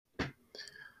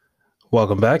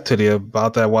Welcome back to the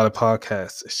About That Water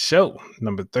podcast, show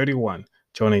number 31,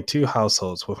 joining two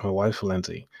households with my wife,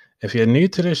 Lindsay. If you're new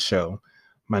to this show,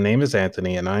 my name is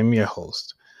Anthony and I'm your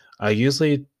host. I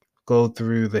usually go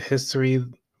through the history,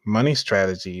 money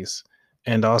strategies,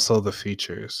 and also the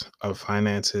features of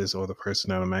finances or the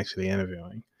person that I'm actually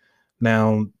interviewing.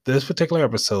 Now, this particular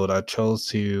episode I chose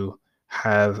to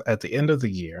have at the end of the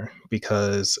year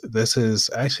because this is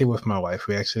actually with my wife.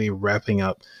 We're actually wrapping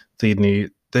up the new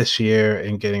this year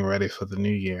and getting ready for the new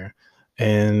year.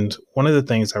 And one of the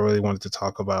things I really wanted to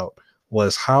talk about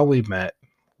was how we met,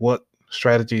 what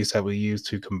strategies that we used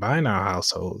to combine our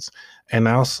households, and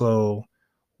also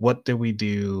what did we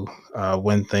do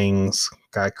when things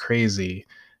got crazy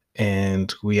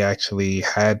and we actually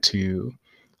had to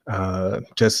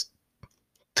just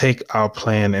take our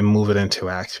plan and move it into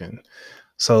action.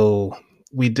 So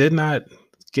we did not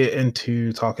get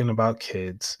into talking about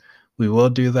kids. We will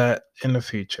do that in the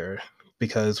future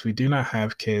because we do not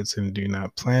have kids and do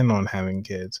not plan on having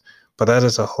kids. But that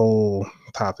is a whole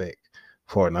topic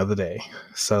for another day.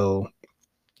 So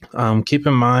keep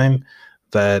in mind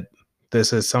that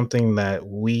this is something that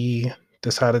we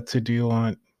decided to do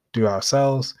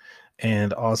ourselves,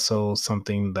 and also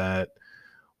something that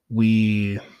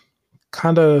we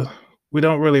kind of we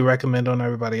don't really recommend on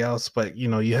everybody else, but you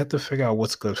have to figure out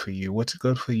what's good for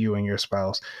you and your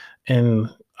spouse, and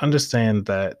understand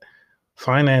that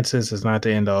finances is not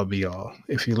the end all be all.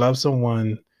 If you love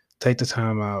someone, take the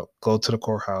time out, go to the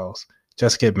courthouse,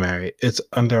 just get married. It's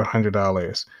under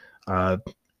 $100 uh,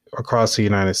 across the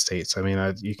United States. I mean,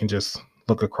 you can just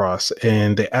look across,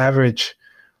 and the average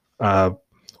uh,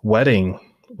 wedding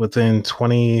within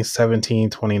 2017,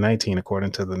 2019,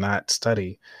 according to the Knot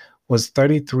study, was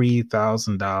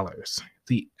 $33,000.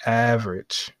 The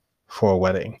average for a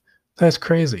wedding. That's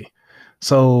crazy.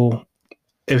 So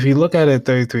if you look at it,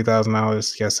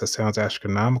 $33,000, yes, that sounds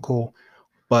astronomical.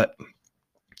 But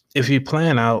if you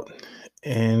plan out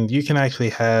and you can actually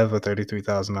have a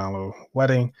 $33,000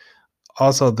 wedding,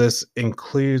 also, this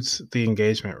includes the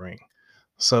engagement ring.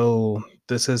 So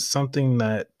this is something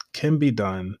that can be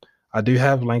done. I do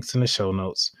have links in the show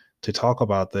notes to talk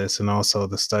about this, and also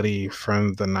the study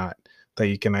from the Knot that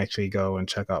you can actually go and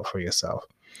check out for yourself.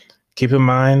 Keep in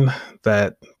mind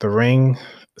that the ring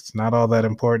is not all that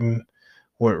important.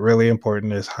 What really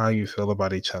important is how you feel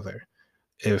about each other.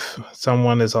 If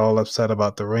someone is all upset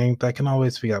about the ring, that can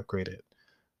always be upgraded.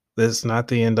 This is not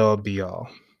the end all be all.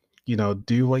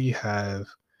 Do what you have.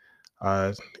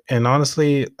 uh, and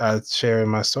honestly, I share in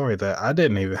my story that I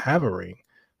didn't even have a ring.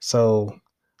 So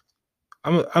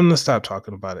I'm gonna stop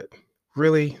talking about it.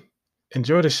 Really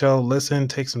enjoy the show, listen,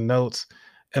 take some notes,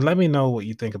 and let me know what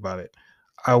you think about it.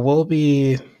 I will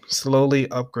be slowly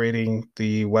upgrading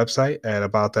the website at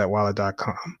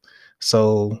aboutthatwallet.com.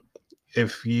 So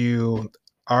if you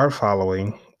are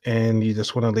following and you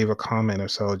just want to leave a comment or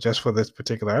so just for this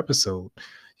particular episode,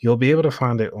 you'll be able to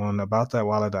find it on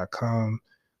aboutthatwallet.com.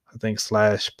 I think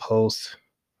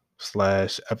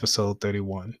 /post/episode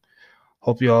 31.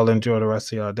 Hope you all enjoy the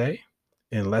rest of your day,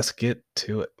 and let's get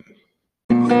to it.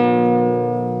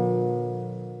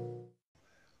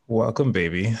 Welcome,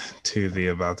 baby, to the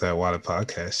About That Water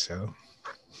podcast show.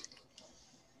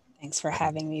 Thanks for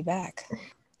having me back.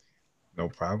 No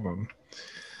problem.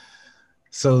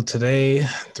 So today,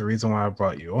 the reason why I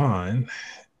brought you on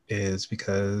is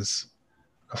because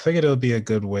I figured it would be a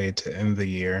good way to end the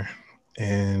year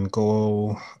and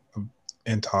go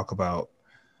and talk about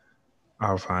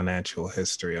our financial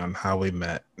history on how we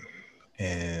met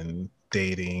and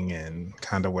dating and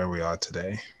kind of where we are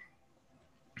today.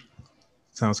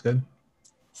 Sounds good?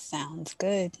 Sounds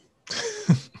good.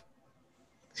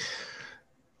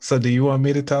 So do you want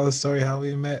me to tell the story how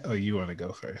we met, or you want to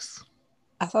go first?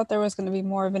 I thought there was going to be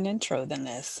more of an intro than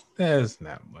this. There's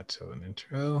not much of an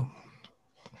intro.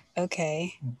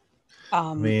 Okay.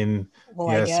 I mean, Well,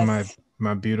 I yes, my guess.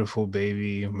 my beautiful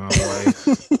baby, my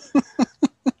wife,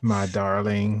 my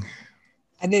darling.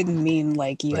 I didn't mean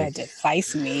like you Like had to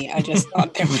face me. I just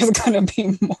thought there was going to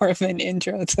be more of an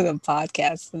intro to the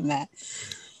podcast than that.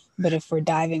 But if we're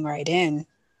diving right in,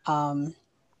 um,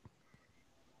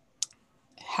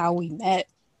 how we met,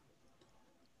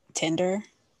 Tinder,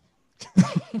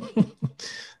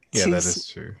 yeah, two that s- is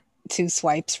true. two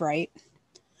swipes right,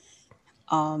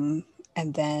 and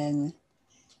then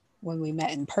when we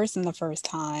met in person the first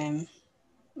time,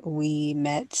 we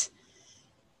met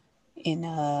in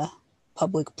a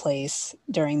public place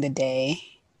during the day.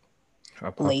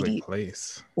 A public Lady,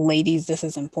 place. ladies, this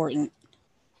is important.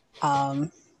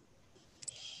 Um,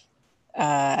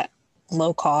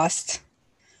 Low cost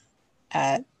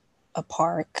at a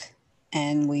park,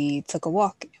 and we took a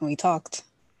walk and we talked.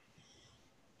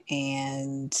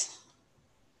 and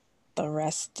the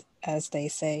rest, as they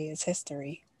say, is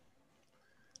history.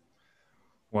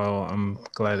 Well, I'm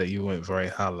glad that you went very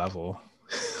high level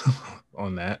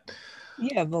on that.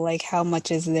 Yeah, but like, how much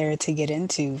is there to get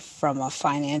into from a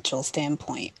financial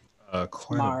standpoint from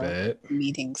Quite a our bit.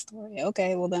 meeting story?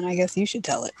 Okay, well, then I guess you should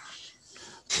tell it.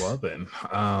 Well, then,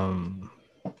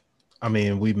 I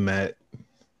mean, we met.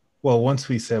 Well, once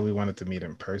we said we wanted to meet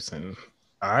in person,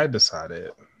 I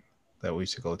decided that we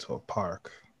should go to a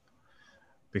park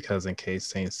because in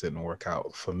case things didn't work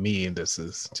out for me, and this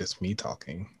is just me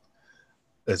talking,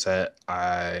 is that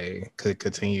I could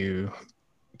continue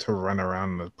to run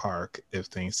around the park if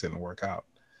things didn't work out.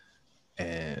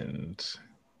 And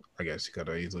I guess you could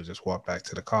have easily just walk back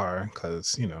to the car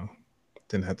because,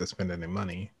 didn't have to spend any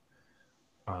money.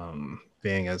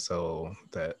 Being as though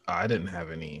that I didn't have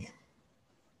any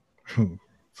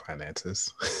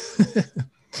finances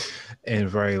and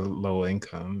very low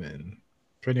income and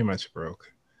pretty much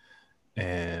broke.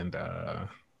 And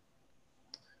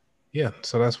yeah,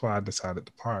 so that's why I decided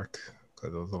to park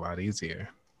because it was a lot easier.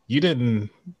 You didn't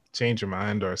change your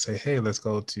mind or say, hey, let's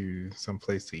go to some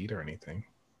place to eat or anything.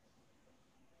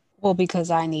 Well, because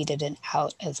I needed an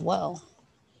out as well.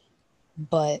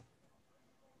 But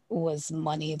was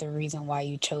money the reason why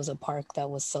you chose a park that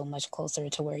was so much closer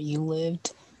to where you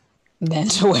lived than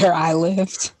to where I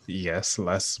lived? Yes,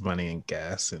 less money and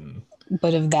gas and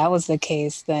But if that was the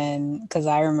case, then because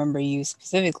I remember you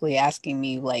specifically asking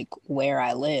me like where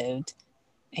I lived,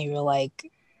 and you were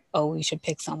like, "Oh, we should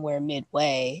pick somewhere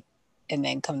midway," and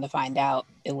then come to find out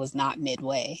it was not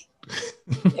midway.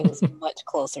 It was much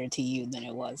closer to you than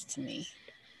it was to me.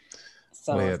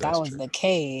 well, So yeah, if that that's was true. the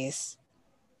case,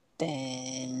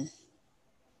 then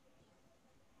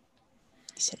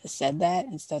you should have said that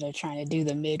instead of trying to do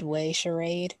the midway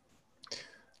charade.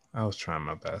 I was trying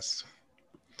my best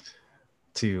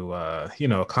to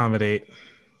accommodate,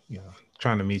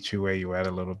 trying to meet you where you were at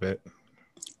a little bit.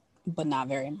 But not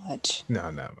very much.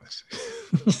 No, not much.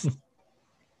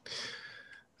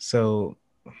 So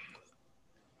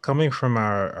coming from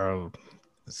our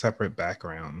separate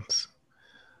backgrounds,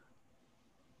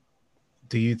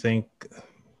 do you think,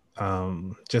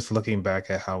 just looking back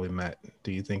at how we met,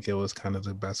 do you think it was kind of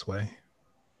the best way?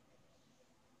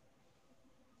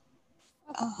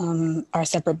 Our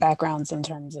separate backgrounds in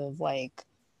terms of like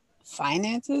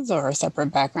finances, or our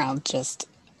separate backgrounds just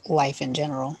life in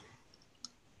general.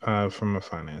 From the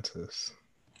finances.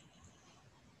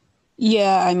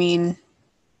 Yeah, I mean,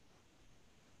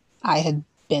 I had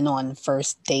been on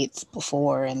first dates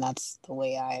before, and that's the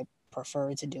way I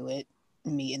prefer to do it.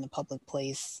 Meet in a public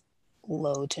place,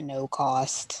 low to no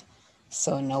cost,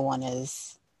 so no one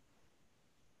is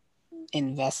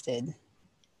invested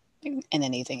in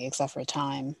anything except for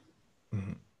time,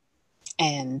 Mhm.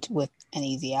 and with an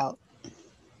easy out.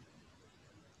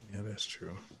 Yeah, that's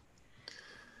true.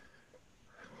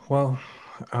 Well,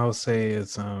 I'll say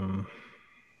it's I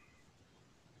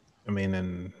mean,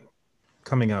 in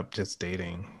coming up just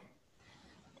dating,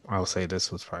 I'll say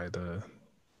this was probably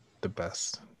the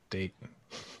best date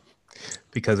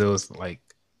because it was like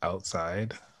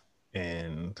outside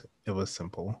and it was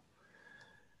simple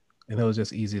and it was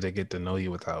just easy to get to know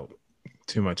you without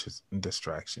too much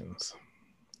distractions.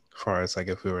 As far as like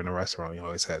if we were in a restaurant, you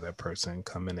always had that person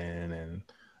coming in and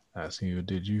asking you,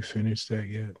 "Did you finish that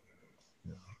yet?"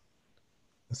 You know,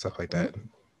 and stuff like that.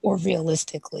 Or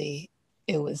realistically,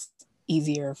 it was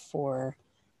easier for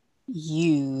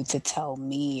you to tell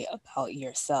me about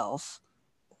yourself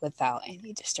without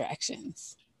any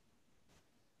distractions.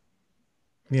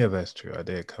 Yeah, that's true. I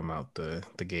did come out the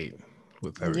gate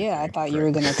with Yeah, I everything thought you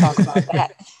were going to talk about prepped.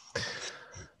 that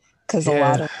because a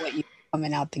lot Yeah. of what you were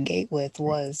coming out the gate with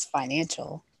was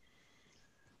financial.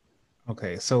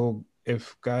 Okay. So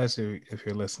if guys, if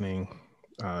you're listening,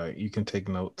 you can take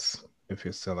notes if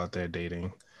you're still out there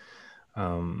dating,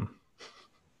 um,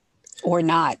 Or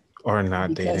not, or not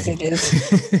because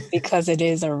dating. it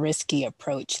is a risky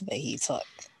approach that he took.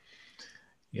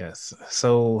 Yes.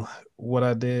 So what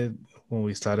I did when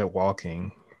we started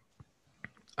walking,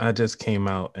 I just came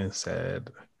out and said,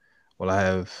 "Well, I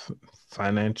have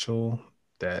financial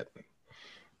debt.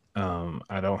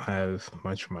 I don't have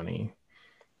much money.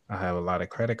 I have a lot of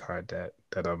credit card debt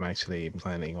that I'm actually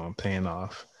planning on paying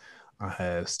off. I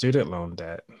have student loan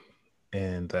debt,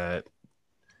 and that,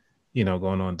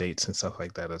 going on dates and stuff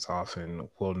like that is often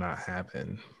will not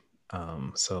happen.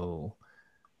 So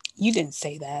You didn't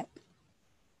say that.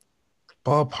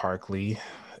 ballparkly,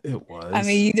 it I was.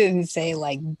 mean, you didn't say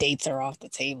like dates are off the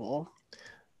table.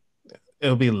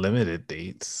 It'll be limited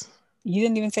dates. You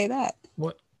didn't even say that.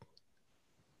 What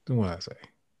do I say?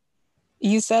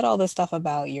 You said all this stuff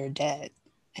about your debt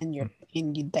and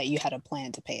that you had a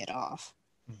plan to pay it off.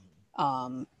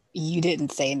 Mhm. You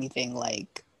didn't say anything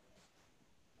like,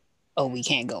 "Oh, we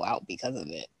can't go out because of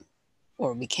it,"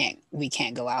 or "We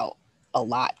can't go out a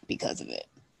lot because of it."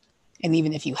 And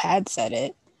even if you had said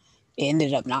it, it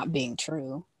ended up not being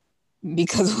true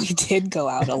because we did go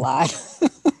out a lot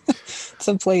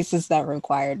to places that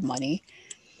required money.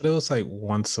 But it was like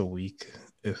once a week,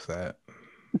 if that,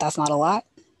 That's not a lot.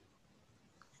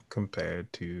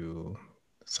 compared to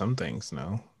some things,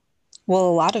 no. Well,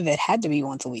 a lot of it had to be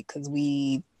once a week because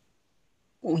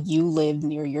you lived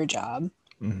near your job,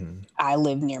 Hmm. I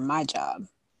lived near my job,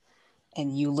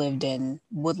 and you lived in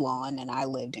Woodlawn and I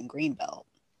lived in Greenbelt.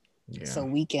 Yeah. So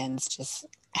weekends just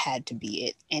had to be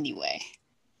it anyway.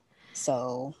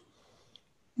 So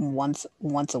once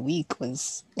a week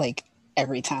was like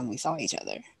every time we saw each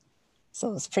other. So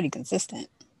it was pretty consistent,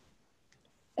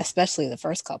 especially the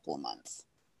first couple of months.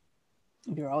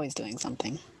 We were always doing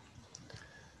something.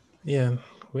 Yeah,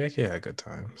 we actually had good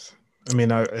times.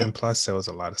 And plus there was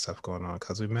a lot of stuff going on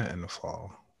because we met in the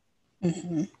fall.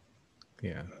 Hmm.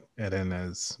 Yeah. And then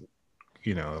as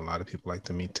you know, a lot of people like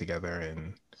to meet together,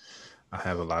 and I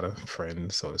have a lot of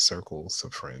friends, so circles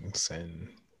of friends, and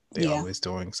they Yeah, always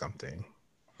doing something.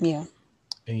 yeah,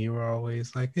 And you were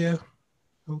always like, yeah,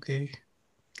 okay.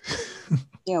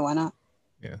 yeah. Why not?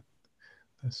 Yeah,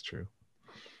 that's true.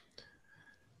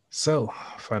 So,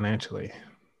 financially,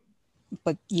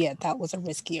 But yeah, that was a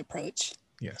risky approach.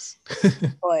 yes.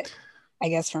 But I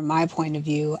guess from my point of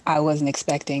view, I wasn't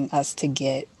expecting us to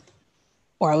get,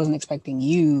 or I wasn't expecting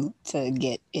you to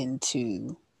get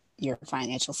into your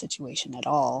financial situation at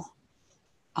all.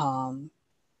 Um,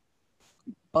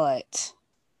 but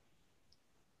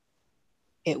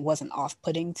it wasn't off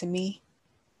putting to me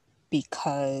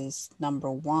because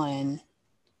number one,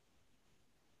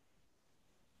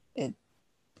 it,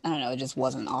 I don't know, it just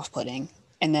wasn't off putting.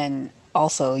 And then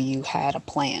also, you had a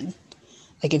plan.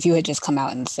 Like if you had just come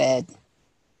out and said,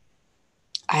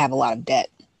 I have a lot of debt,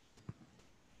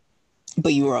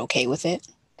 but you were okay with it,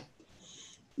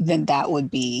 then that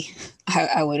would be,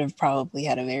 I would have probably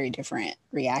had a very different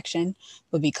reaction.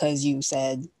 But because you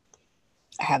said,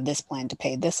 I have this plan to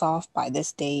pay this off by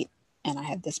this date, and I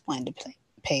have this plan to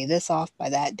pay this off by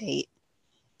that date.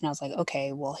 And I was like,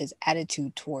 okay, well, his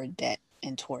attitude toward debt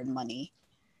and toward money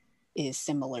is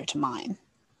similar to mine.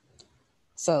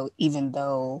 So even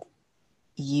though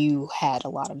you had a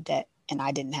lot of debt and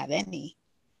I didn't have any,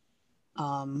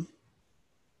 um,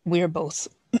 we're both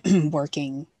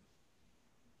working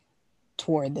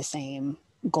toward the same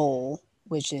goal,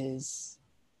 which is,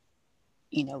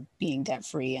 being debt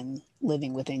free and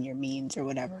living within your means or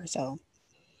whatever. So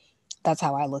that's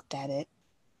how I looked at it.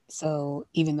 So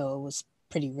even though it was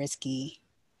pretty risky,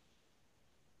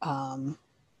 um,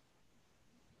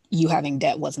 you having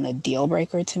debt wasn't a deal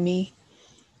breaker to me,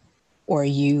 or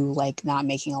you like not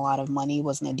making a lot of money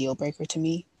wasn't a deal breaker to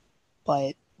me.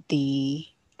 But the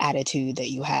attitude that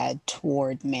you had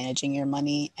toward managing your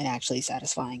money and actually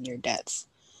satisfying your debts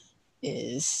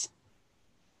is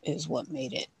is what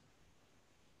made it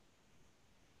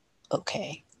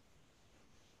okay.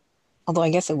 Although I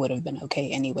guess it would have been okay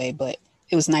anyway, but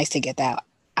it was nice to get that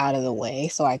out of the way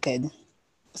so I could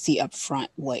see up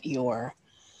front what your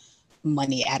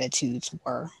money attitudes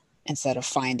were instead of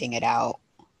finding it out,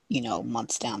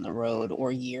 months down the road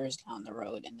or years down the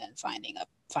road and then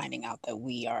finding out that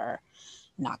we are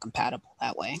not compatible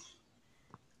that way.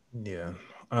 Yeah.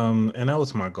 And that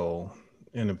was my goal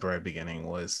in the very beginning,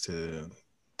 was to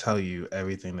tell you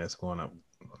everything that's going up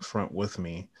front with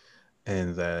me,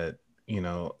 and that, you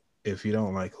know, if you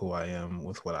don't like who I am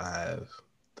with what I have,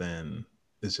 then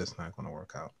it's just not going to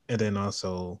work out. And then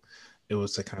also, it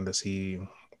was to kind of see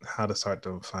how to start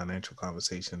the financial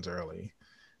conversations early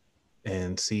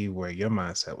and see where your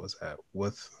mindset was at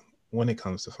with when it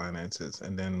comes to finances.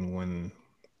 And then when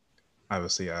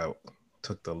obviously I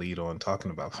took the lead on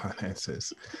talking about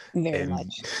finances, Very and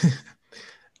much.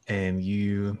 and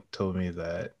you told me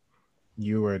that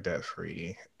you were debt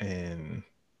free, and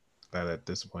that at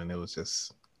this point it was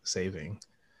just saving.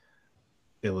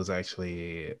 It was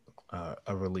actually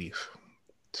a relief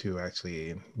to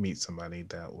actually meet somebody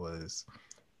that was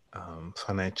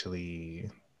financially,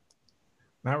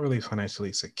 not really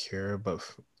financially secure, but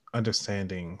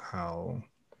understanding how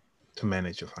to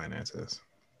manage your finances.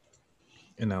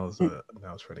 And that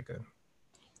was pretty good.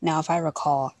 Now, if I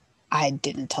recall, I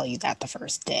didn't tell you that the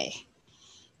first day.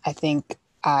 I think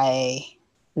I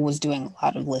was doing a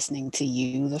lot of listening to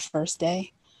you the first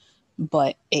day,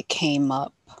 but it came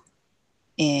up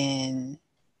in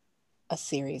a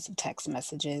series of text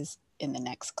messages in the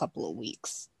next couple of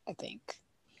weeks, I think,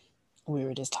 we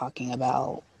were just talking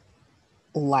about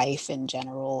life in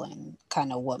general and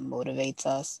kind of what motivates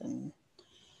us and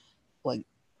what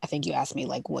I think you asked me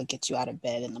like what gets you out of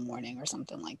bed in the morning or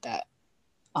something like that.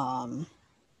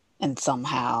 And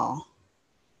somehow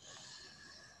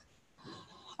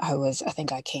I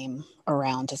think I came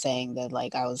around to saying that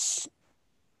like I was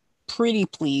pretty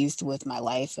pleased with my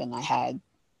life and I had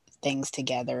things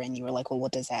together, and you were like, well,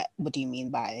 what do you mean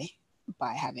by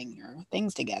having your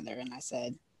things together? And I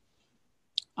said,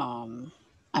 I'm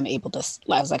able to,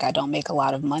 I was like, I don't make a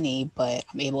lot of money, but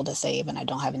I'm able to save and I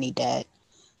don't have any debt.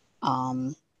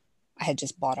 I had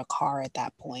just bought a car at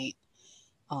that point.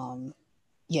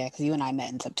 Yeah, because you and I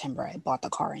met in September. I bought the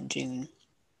car in June.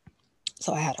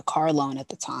 So I had a car loan at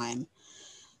the time,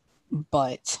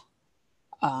 but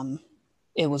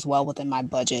it was well within my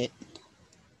budget.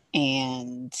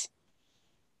 And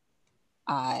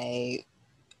I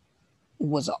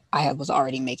was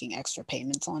already making extra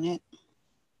payments on it.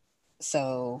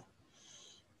 So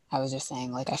I was just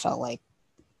saying, like, I felt like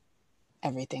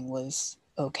everything was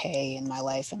okay in my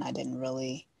life, and I didn't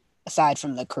really, aside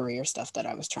from the career stuff that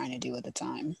I was trying to do at the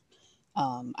time,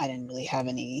 I didn't really have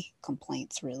any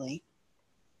complaints, really.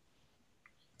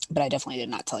 But I definitely did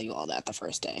not tell you all that the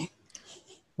first day.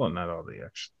 Well, not all the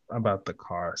extra about the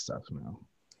car stuff now.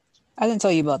 I didn't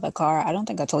tell you about the car. I don't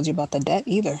think I told you about the debt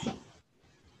either.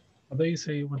 I thought you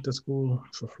say you went to school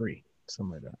for free,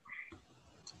 something like that.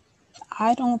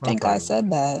 I don't think I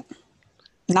said that.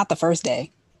 Not the first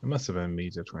day. It must have been me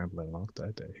just rambling off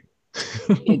that day.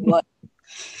 It was.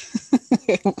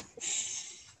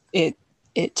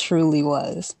 It truly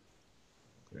was.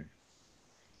 Okay.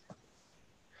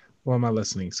 Well, my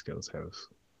listening skills have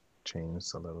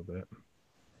changed a little bit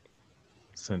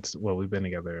since, well, we've been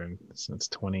together since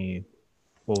we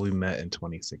met in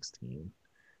 2016.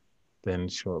 Then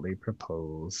shortly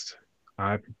proposed.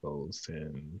 I proposed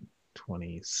in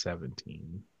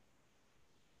 2017.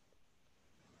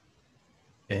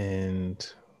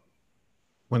 And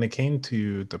when it came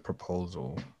to the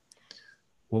proposal,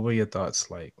 what were your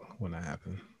thoughts like when that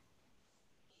happened?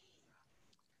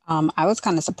 I was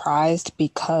kind of surprised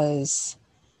because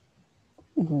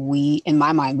in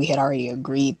my mind, we had already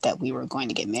agreed that we were going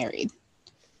to get married.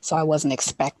 So I wasn't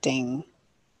expecting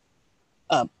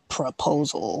a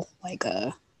proposal, like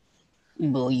a,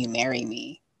 will you marry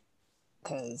me?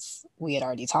 Because we had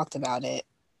already talked about it.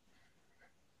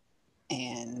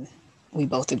 And we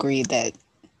both agreed that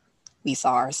we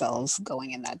saw ourselves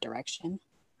going in that direction.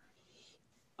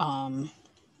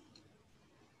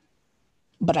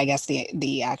 But I guess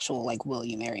the actual like will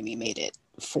you marry me made it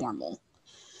formal,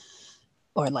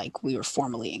 or like we were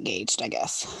formally engaged, I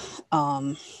guess.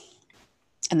 And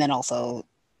then also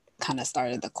kind of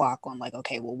started the clock on like,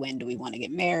 okay, well, when do we want to get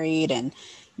married and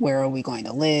where are we going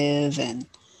to live, and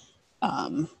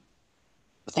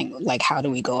think like how do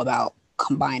we go about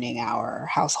combining our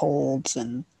households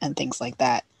and things like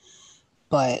that.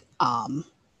 But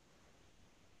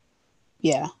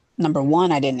yeah, number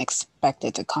one, I didn't expect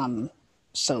it to come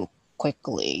so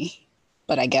quickly,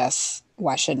 but I guess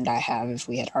why shouldn't I have if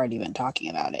we had already been talking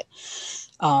about it?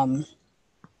 And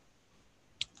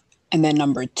then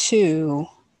number two,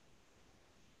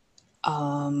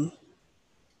 I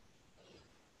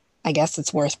guess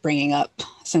it's worth bringing up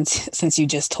since you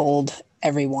just told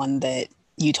everyone that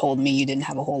you told me you didn't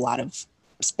have a whole lot of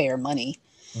spare money.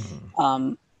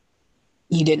 Mm-hmm.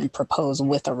 You didn't propose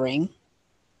with a ring.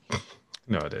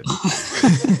 No, I didn't.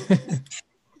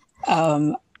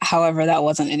 However, that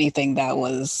wasn't anything that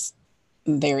was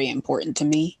very important to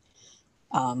me.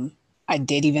 I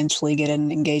did eventually get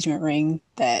an engagement ring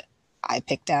that I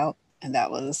picked out, and that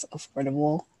was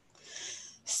affordable.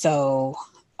 So,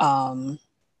 but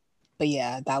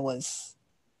yeah, that was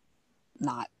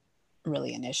not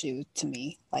really an issue to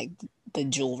me, like the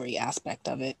jewelry aspect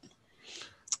of it.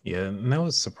 Yeah, and that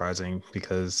was surprising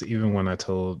because even when I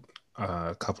told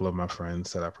a couple of my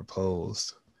friends that I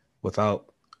proposed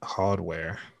without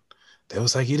hardware, they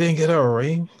was like, "You didn't get a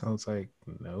ring?" I was like,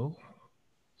 "No.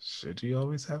 Should you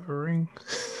always have a ring?"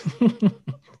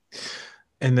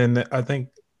 And then I think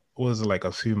it was like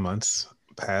a few months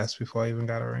passed before I even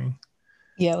got a ring.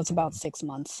 Yeah, it was about 6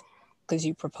 months because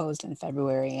you proposed in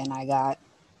February and I got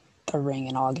the ring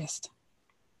in August.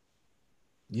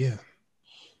 Yeah.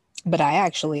 But I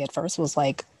actually at first was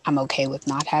like, I'm okay with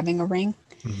not having a ring.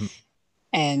 Mm-hmm.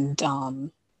 And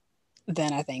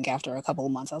then I think after a couple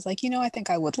of months, I was like, I think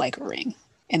I would like a ring.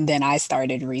 And then I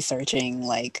started researching,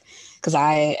 like, because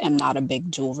I am not a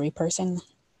big jewelry person.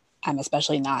 I'm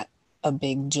especially not a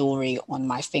big jewelry on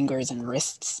my fingers and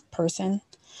wrists person.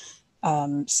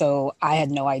 So I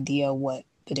had no idea what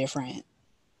the different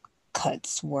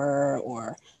cuts were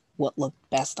or what looked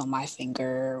best on my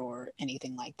finger or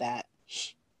anything like that.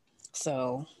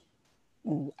 So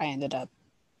I ended up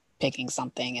picking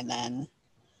something, and then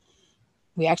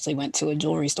we actually went to a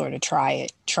jewelry store to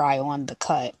try on the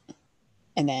cut,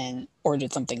 and then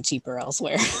ordered something cheaper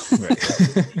elsewhere. Right.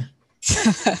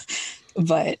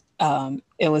 But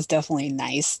it was definitely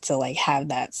nice to like have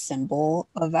that symbol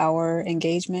of our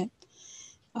engagement.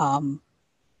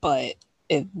 But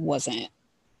it wasn't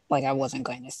like I wasn't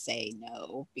going to say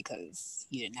no because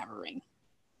you didn't have a ring.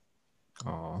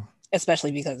 Oh.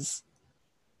 Especially because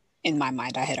in my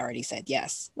mind I had already said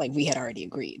yes. Like we had already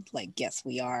agreed. Like yes,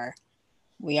 we are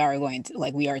going to,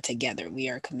 like, we are together, we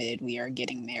are committed, we are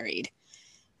getting married.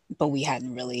 But we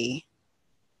hadn't really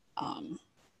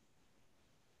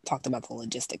talked about the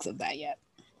logistics of that yet.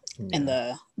 Yeah. And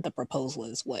the proposal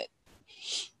is what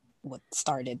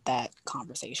started that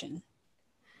conversation.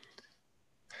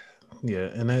 Yeah,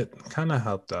 and it kind of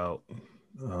helped out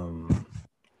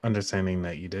understanding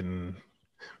that you didn't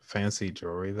fancy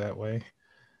jewelry that way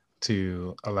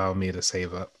to allow me to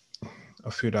save up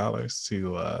a few dollars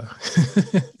to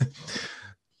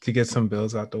get some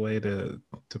bills out the way to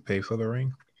pay for the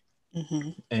ring. Mm-hmm.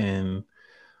 And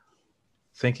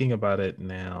thinking about it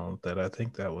now, that I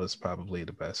think that was probably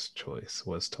the best choice,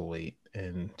 was to wait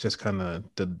and just kind of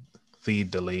the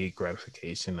delayed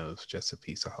gratification of just a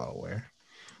piece of hardware.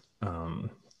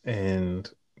 And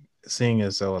seeing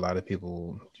as though a lot of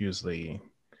people usually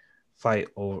fight,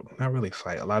 or not really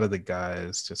fight, a lot of the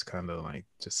guys just kind of like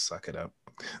just suck it up,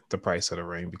 the price of the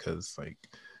ring, because like,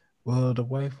 well, the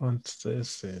wife wants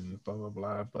this and blah blah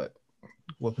blah. But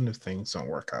what if things don't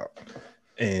work out?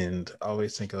 And I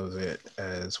always think of it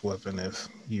as, what if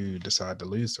you decide to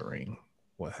lose the ring?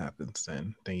 What happens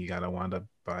then? Then you gotta wind up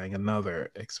buying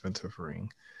another expensive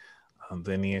ring,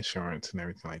 then the insurance and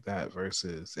everything like that.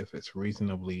 Versus if it's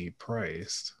reasonably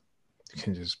priced, you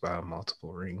can just buy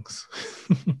multiple rings.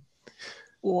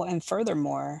 Well, and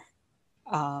furthermore,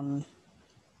 I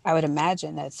would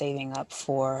imagine that saving up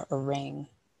for a ring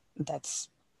that's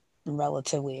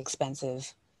relatively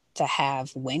expensive to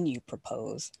have when you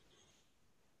propose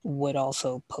would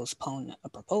also postpone a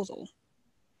proposal.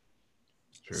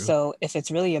 True. So if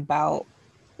it's really about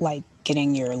like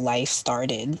getting your life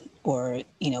started, or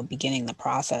beginning the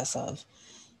process of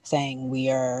saying we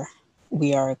are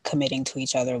committing to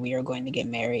each other, we are going to get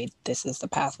married, this is the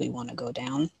path we want to go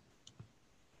down,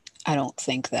 I don't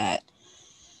think that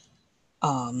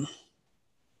a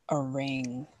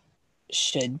ring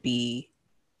should be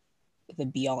the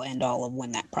be all end all of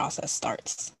when that process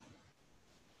starts.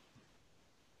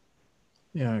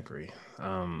 Yeah, I agree.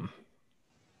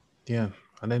 Yeah,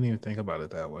 I didn't even think about it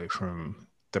that way, from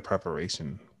the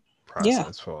preparation Yeah.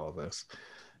 process for all this.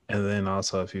 And then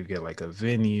also, if you get like a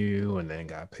venue and then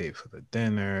got paid for the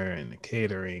dinner and the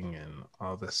catering and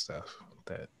all this stuff,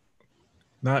 that,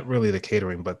 not really the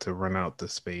catering, but to run out the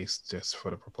space just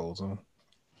for the proposal.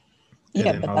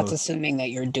 Yeah, but that's assuming that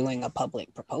you're doing a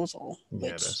public proposal,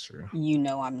 Yeah, which that's true.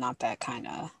 I'm not that kind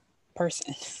of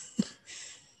person.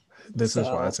 This is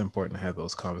why it's important to have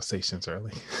those conversations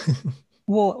early.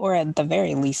 Well, or at the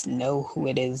very least, know who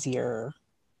it is you're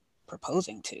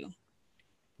proposing to.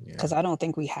 Because I don't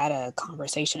think we had a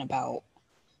conversation about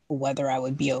whether I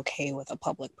would be okay with a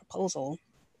public proposal.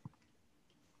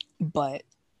 But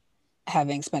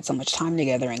having spent so much time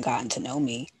together and gotten to know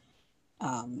me,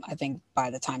 I think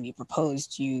by the time you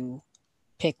proposed, you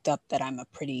picked up that I'm a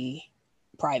pretty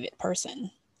private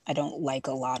person. I don't like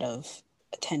a lot of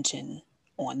attention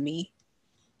on me,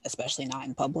 especially not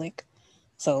in public.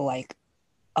 So like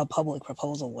a public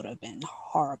proposal would have been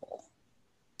horrible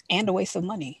and a waste of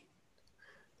money.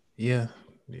 Yeah.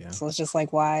 So it's just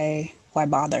like, why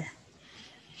bother?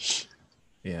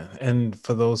 Yeah. And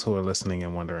for those who are listening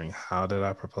and wondering, how did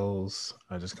I propose?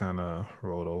 I just kind of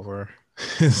rolled over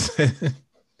and said,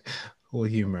 will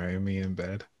you marry me in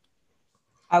bed?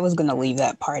 I was going to leave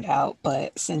that part out,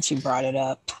 but since you brought it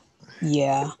up,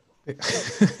 yeah.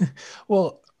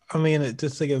 Well, I mean,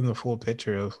 just to give them the full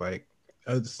picture of like,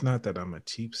 it's not that I'm a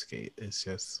cheapskate. It's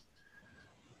just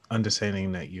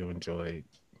understanding that you enjoy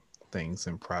things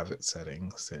in private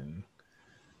settings, and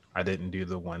I didn't do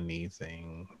the one knee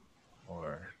thing,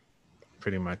 or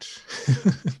pretty much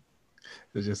it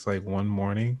was just like one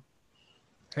morning,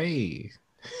 hey.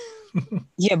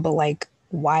 Yeah, but like,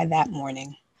 why that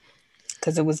morning?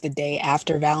 Because it was the day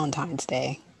after Valentine's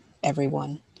Day,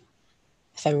 everyone,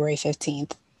 February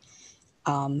 15th.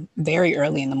 Very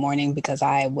early in the morning, because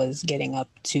I was getting up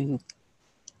to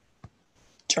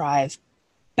drive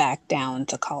back down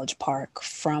to College Park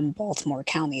from Baltimore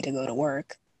County to go to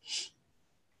work.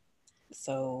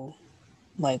 So,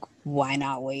 like, why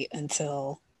not wait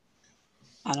until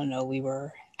I don't know, we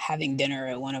were having dinner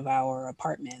at one of our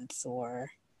apartments,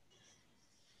 or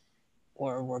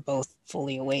we're both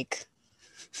fully awake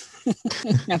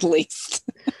at least.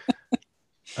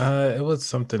 It was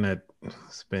something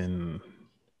that's been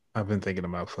I've been thinking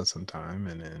about for some time,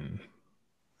 and then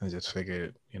I just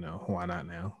figured, why not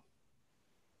now?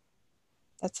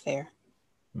 That's fair.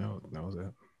 No, that was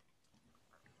it.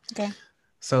 Okay.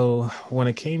 So when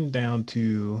it came down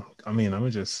to, I mean, I'm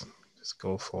gonna just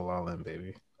go full all in,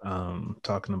 baby.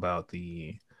 Talking about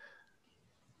the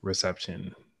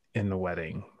reception in the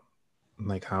wedding,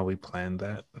 like how we planned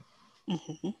that.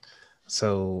 Hmm.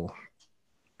 So,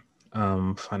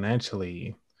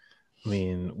 financially, I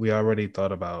mean, we already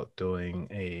thought about doing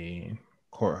a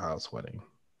courthouse wedding,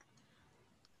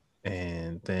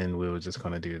 and then we were just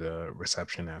gonna do the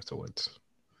reception afterwards.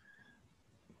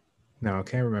 Now, I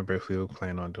can't remember if we were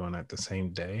planning on doing that the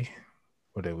same day,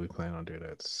 or did we plan on doing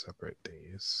that separate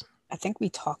days? I think we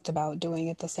talked about doing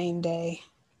it the same day.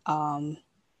 Um,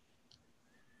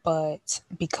 but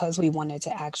because we wanted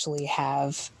to actually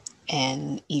have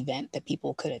an event that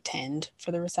people could attend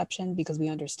for the reception, because we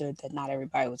understood that not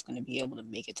everybody was going to be able to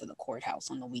make it to the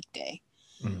courthouse on the weekday.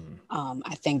 Mm-hmm.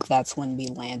 I think that's when we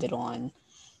landed on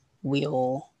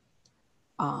we'll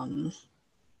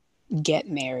get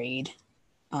married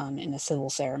in a civil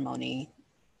ceremony.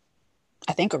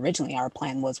 I think originally our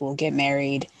plan was we'll get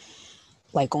married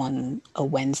like on a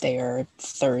Wednesday or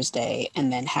Thursday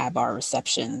and then have our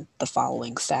reception the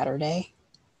following Saturday.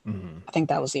 Mm-hmm. I think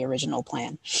that was the original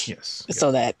plan Yes. Yep.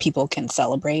 so that people can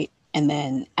celebrate. And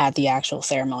then at the actual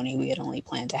ceremony, we had only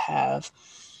planned to have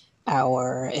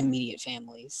our immediate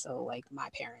families. So, like my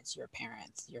parents,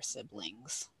 your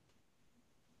siblings,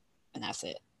 and that's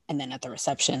it. And then at the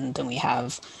reception, then we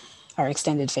have our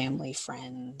extended family,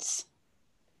 friends,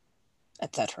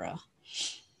 etc.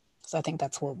 So I think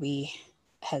that's what we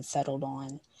had settled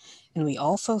on. And we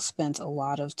also spent a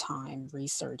lot of time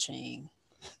researching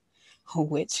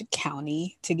which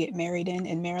county to get married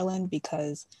in Maryland,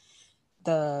 because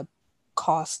the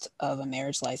cost of a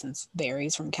marriage license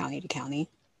varies from county to county.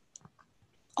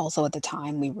 Also, at the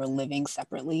time, we were living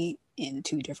separately in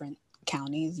two different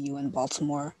counties, you in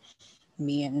Baltimore,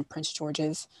 me in Prince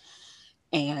George's.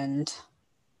 And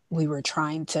we were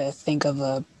trying to think of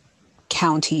a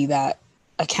county that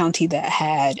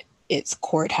had its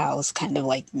courthouse kind of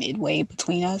like midway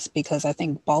between us, because I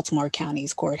think Baltimore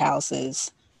County's courthouse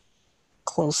is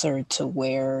closer to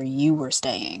where you were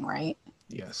staying, right?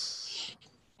 Yes.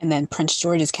 And then Prince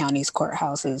George's County's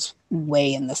courthouse is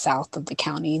way in the south of the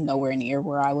county, nowhere near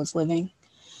where I was living.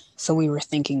 So we were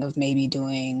thinking of maybe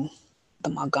doing the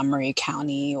Montgomery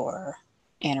County or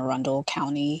Anne Arundel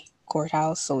County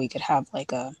courthouse, so we could have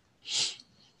like a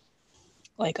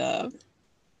A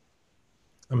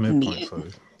midpoint meet, for,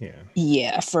 yeah.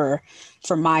 yeah, for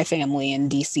my family in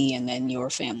DC and then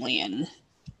your family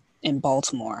in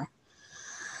Baltimore.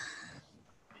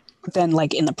 But then,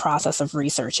 like, in the process of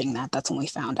researching that, that's when we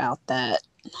found out that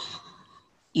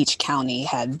each county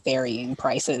had varying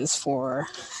prices for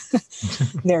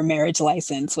their marriage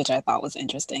license, which I thought was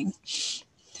interesting.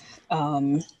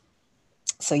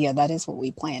 So yeah, that is what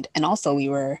we planned. And also we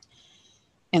were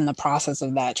in the process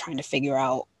of that trying to figure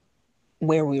out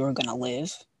where we were going to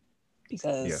live,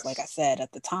 because like I Yes. said,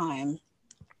 at the time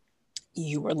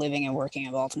you were living and working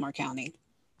in Baltimore County,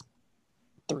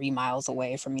 3 miles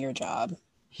away from your job.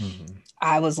 Mm-hmm.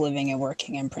 I was living and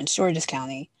working in Prince George's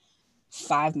County,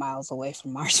 5 miles away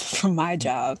from from my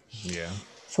job. Yeah.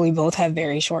 So we both have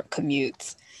very short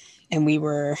commutes, and we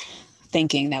were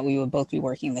thinking that we would both be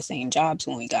working the same jobs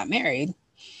when we got married.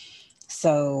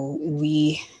 So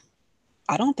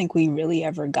I don't think we really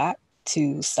ever got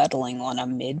to settling on a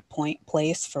midpoint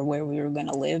place for where we were going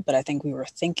to live, but I think we were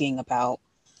thinking about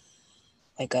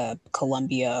like a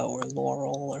Columbia or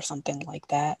Laurel or something like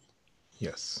that.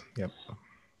 Yes. Yep.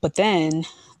 But then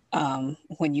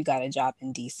when you got a job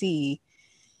in DC,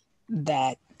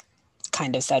 that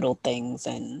kind of settled things,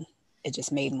 and it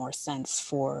just made more sense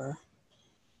for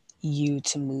you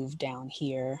to move down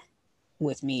here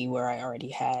with me, where I already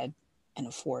had an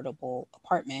affordable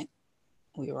apartment.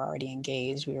 We were already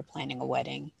engaged, we were planning a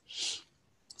wedding.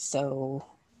 So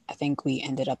I think we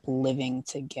ended up living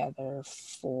together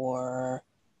for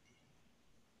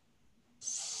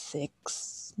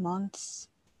 6 months.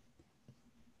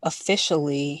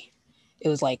 Officially, it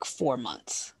was like 4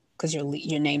 months, because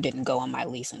your name didn't go on my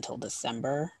lease until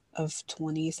December of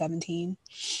 2017.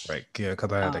 Right. Yeah,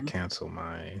 because I had to Um, cancel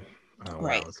my where I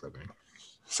right. was living.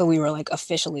 So we were like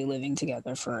officially living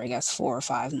together for, I guess, 4 or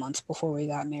 5 months before we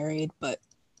got married. But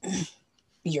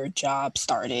your job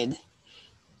started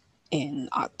in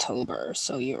October,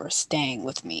 so you were staying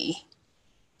with me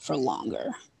for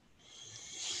longer.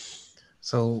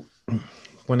 So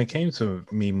when it came to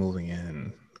me moving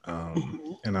in,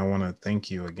 and I want to thank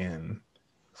you again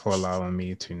for allowing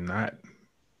me to not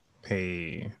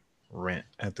pay rent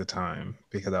at the time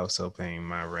because I was still paying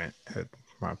my rent at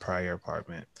my prior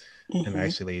apartment, and Mm-hmm.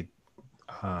 actually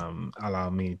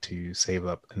allowed me to save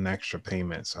up an extra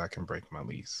payment so I can break my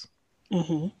lease.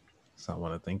 Mm-hmm. So I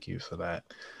want to thank you for that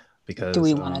Do because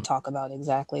we want to talk about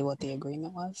exactly what the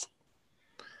agreement was?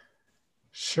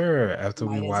 sure, after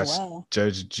we Might as watched well.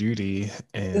 Judge Judy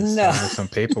and No, signed some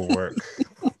paperwork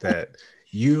that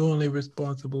you only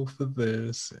responsible for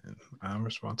this and I'm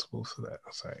responsible for that. I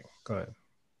was like, go ahead.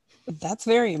 that's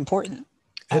very important.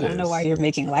 I It don't know why is. you're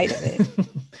making light of it.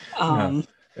 No, Um,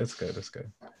 it's good. It's good.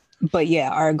 but yeah,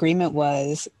 our agreement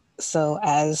was, so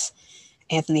as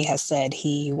Anthony has said,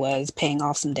 he was paying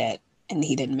off some debt and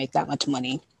he didn't make that much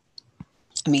money.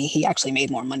 I mean, he actually made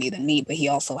more money than me, but he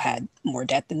also had more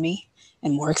debt than me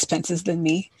and more expenses than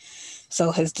me.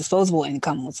 So his disposable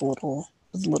income was a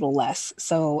little less.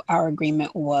 So our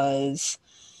agreement was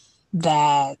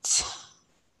that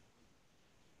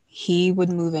he would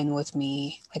move in with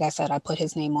me. Like I said, I put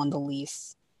his name on the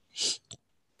lease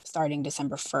starting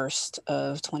December 1st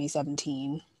of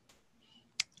 2017,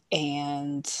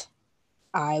 and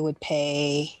I would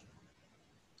pay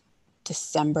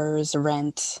December's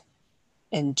rent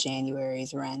and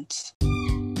January's rent.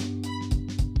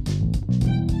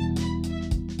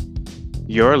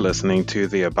 You're listening to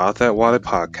the About That Wallet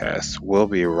podcast. We'll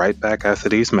be right back after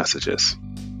these messages.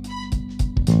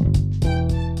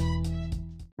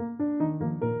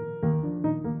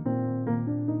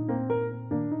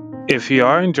 If you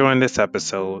are enjoying this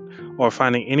episode or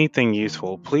finding anything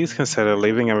useful, please consider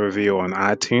leaving a review on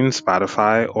iTunes,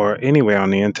 Spotify, or anywhere on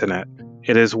the internet.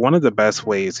 It is one of the best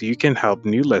ways you can help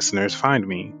new listeners find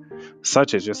me,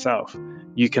 such as yourself.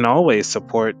 You can always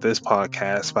support this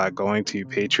podcast by going to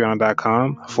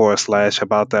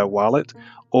patreon.com/about that wallet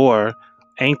or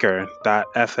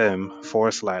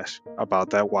anchor.fm/about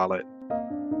that wallet.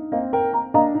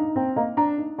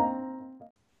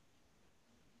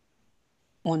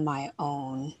 On my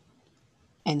own,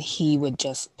 and he would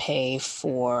just pay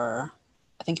for,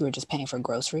 I think you were just paying for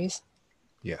groceries.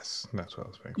 Yes, that's what I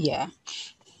was paying for. Yeah.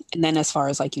 And then as far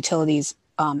as like utilities,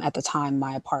 at the time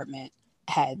my apartment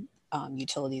had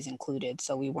utilities included,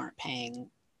 so we weren't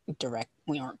paying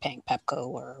Pepco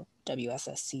or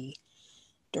WSSC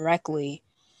directly.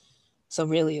 So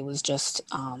really it was just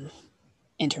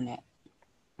internet.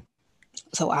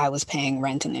 So I was paying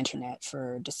rent and internet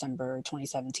for December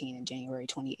 2017 and January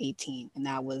 2018, and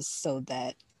that was so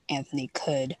that Anthony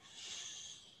could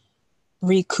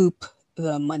recoup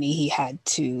the money he had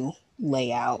to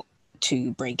lay out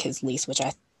to break his lease, which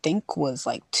I think was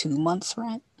like 2 months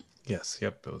rent. Yes,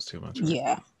 yep, it was too much, right?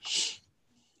 Yeah.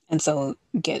 And so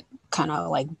get kind of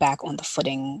like back on the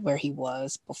footing where he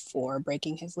was before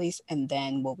breaking his lease. And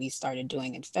then what we started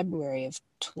doing in February of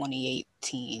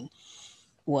 2018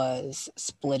 was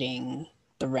splitting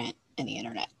the rent and the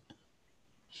internet.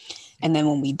 And then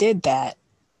when we did that,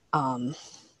 it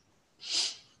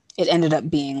ended up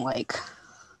being like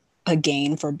a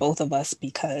gain for both of us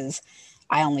because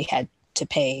I only had to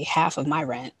pay half of my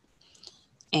rent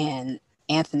and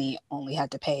Anthony only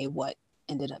had to pay what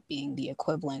ended up being the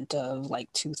equivalent of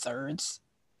like 2/3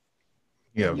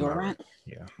 Yeah, of your my rent. rent.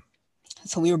 Yeah.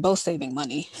 So we were both saving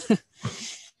money.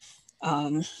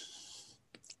 um,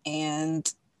 and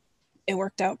it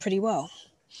worked out pretty well.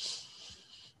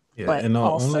 Yeah, But and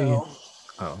not only also,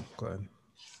 oh, go ahead.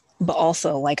 but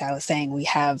also, like I was saying, we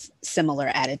have similar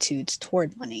attitudes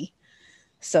toward money.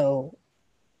 So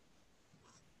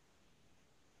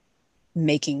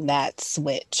making that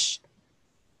switch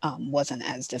wasn't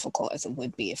as difficult as it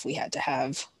would be if we had to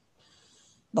have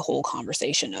the whole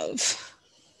conversation of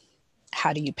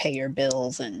how do you pay your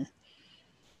bills and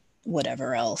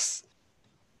whatever else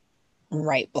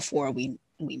right before we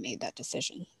made that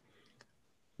decision.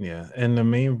 Yeah, and the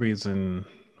main reason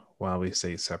why we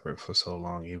stayed separate for so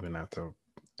long, even after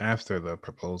the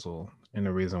proposal, and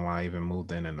the reason why I even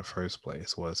moved in the first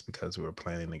place was because we were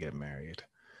planning to get married.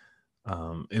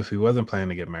 If we wasn't planning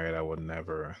to get married, I would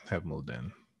never have moved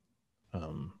in.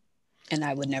 Um, And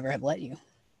I would never have let you.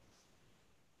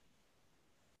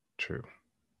 True.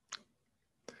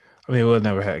 I mean, we would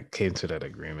never had came to that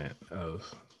agreement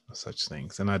of such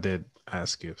things, and I did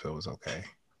ask you if it was okay.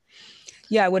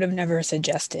 Yeah, I would have never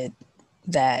suggested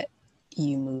that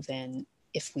you move in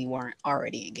if we weren't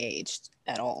already engaged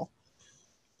at all.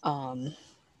 Um,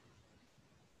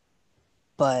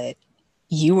 but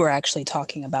you were actually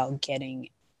talking about getting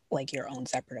like your own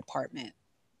separate apartment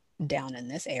down in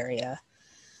this area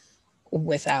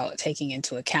without taking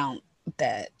into account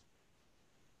that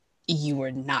you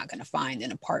were not going to find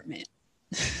an apartment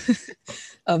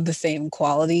of the same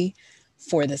quality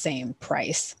for the same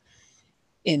price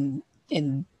in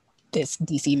this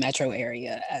DC metro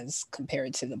area as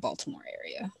compared to the Baltimore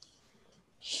area.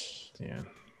 Yeah.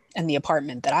 And the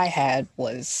apartment that I had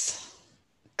was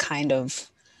kind of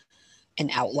an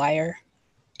outlier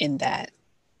in that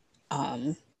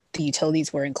the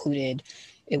utilities were included.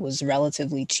 It was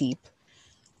relatively cheap.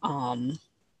 Um,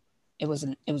 it was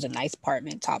a nice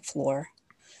apartment, top floor.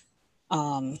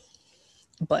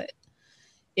 But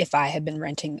if I had been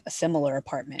renting a similar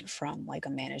apartment from like a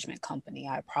management company,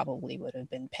 I probably would have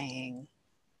been paying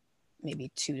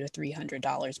maybe $200 to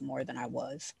 $300 more than I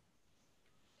was.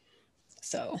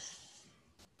 So,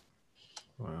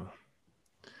 Wow.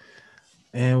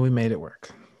 And we made it work.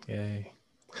 Yay.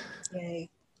 yay.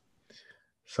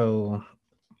 So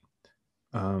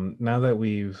now that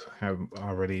we've have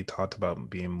already talked about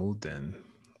being moved in,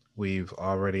 we've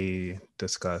already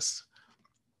discussed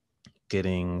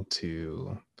getting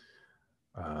to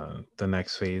the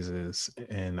next phases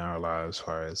in our lives as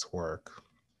far as work.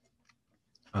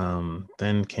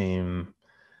 Then came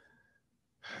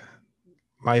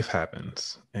life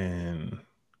happens, and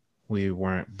we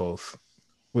weren't both.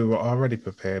 We were already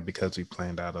prepared because we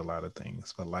planned out a lot of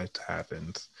things, but life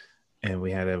happens, and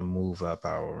we had to move up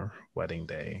our wedding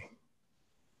day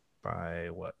by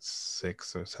what,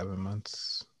 6 or 7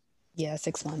 months. Yeah,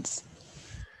 6 months.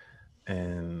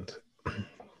 And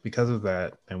because of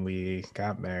that, and we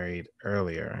got married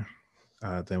earlier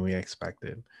than we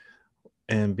expected.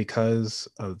 And because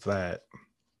of that,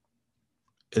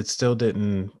 it still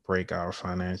didn't break our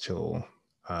financial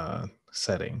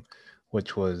setting,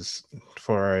 which was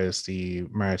for as the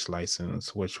marriage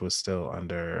license, which was still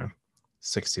under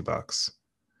 $60,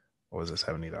 or was it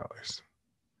 $70?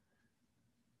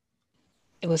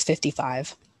 It was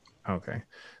 55. Okay,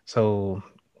 so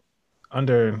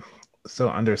under still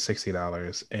under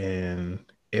 $60 and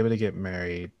able to get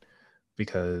married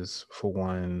because for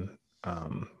one,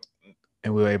 and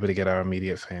we were able to get our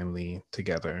immediate family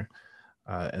together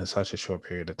in such a short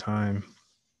period of time.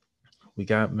 We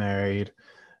got married,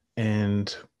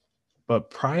 and but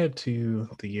prior to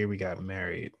the year we got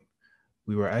married,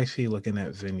 we were actually looking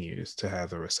at venues to have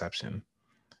the reception.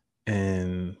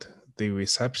 And the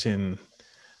reception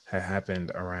had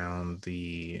happened around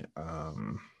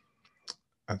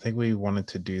I think we wanted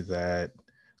to do that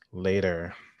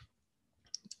later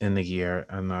in the year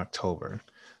in October.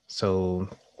 So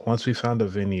once we found a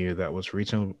venue that was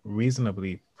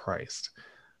reasonably priced,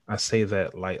 I say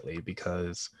that lightly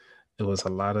because it was a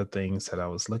lot of things that I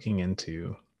was looking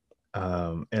into.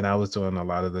 And I was doing a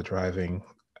lot of the driving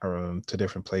to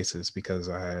different places because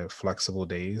I had flexible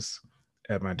days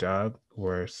at my job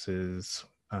versus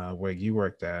where you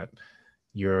worked at.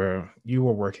 You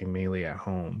were working mainly at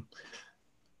home.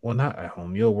 Well, not at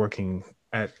home. You were working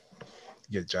at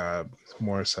your job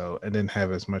more so and didn't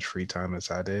have as much free time as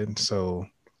I did. So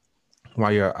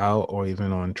while you're out or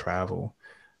even on travel,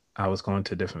 I was going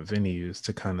to different venues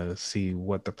to kind of see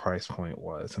what the price point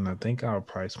was. And I think our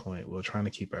price point, we are trying to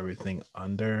keep everything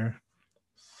under,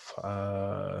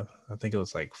 I think it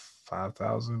was like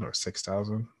 5,000 or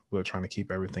 6,000. We were trying to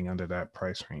keep everything under that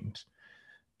price range.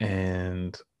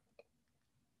 And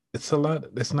it's a lot,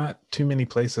 it's not too many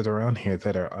places around here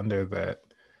that are under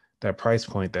that price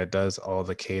point that does all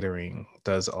the catering,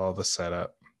 does all the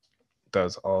setup,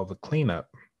 does all the cleanup.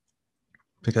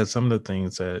 Because some of the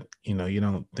things that, you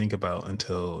don't think about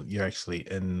until you're actually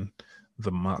in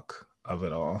the muck of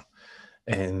it all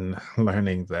and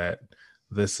learning that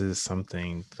this is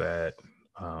something that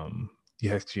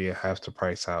you actually have to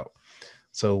price out.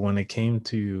 So when it came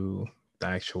to the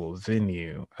actual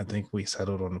venue, I think we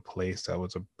settled on a place that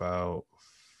was about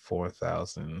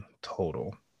 4,000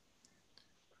 total,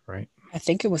 right? I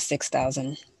think it was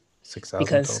 6,000 6,000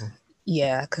 because total.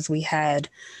 yeah, because we had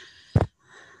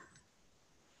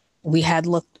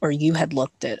looked, or you had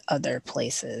looked at other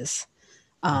places.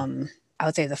 I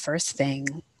would say the first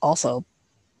thing also,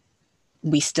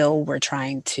 we still were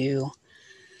trying to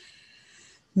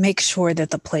make sure that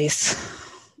the place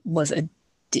was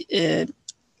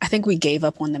I think we gave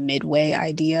up on the midway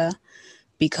idea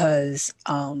because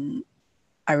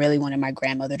I really wanted my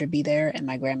grandmother to be there, and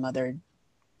my grandmother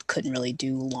couldn't really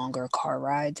do longer car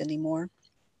rides anymore.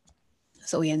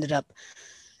 So we ended up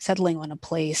settling on a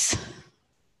place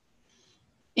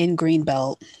in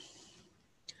Greenbelt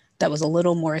that was a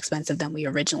little more expensive than we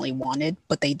originally wanted,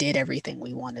 but they did everything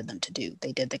we wanted them to do.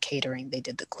 They did the catering, they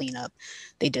did the cleanup,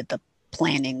 they did the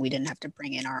planning. We didn't have to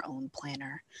bring in our own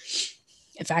planner.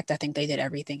 In fact, I think they did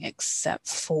everything except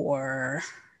for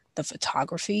the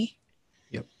photography.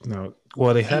 Yep. No.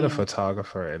 Well, they had a And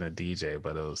photographer and a DJ,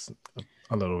 but it was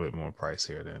a little bit more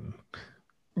pricier than.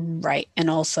 right. And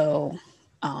also,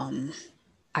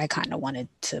 I kind of wanted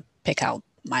to pick out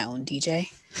my own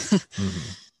DJ.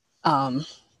 Mhm.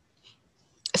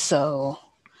 So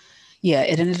yeah,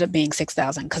 it ended up being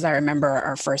 6,000 because I remember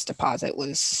our first deposit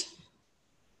was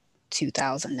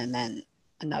 2,000, and then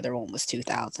another one was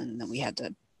 2,000. Then we had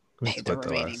to We pay the split the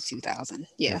remaining last. 2,000.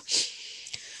 Yeah. Yep.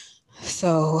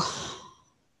 So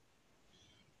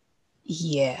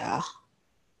yeah,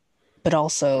 but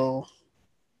also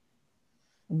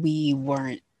we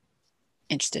weren't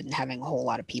interested in having a whole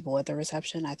lot of people at the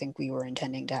reception. I think we were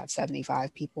intending to have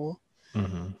 75 people,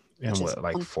 And which is what,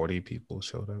 like 40 people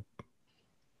showed up?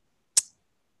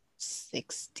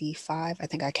 65. I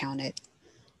think I counted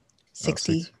Oh,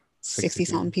 60, 60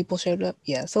 something people. people showed up.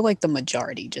 Yeah. So like the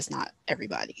majority, just not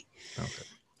everybody.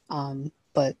 Okay.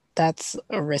 But that's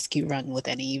a risky run with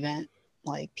any event.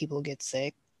 Like people get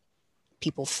sick,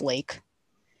 people flake.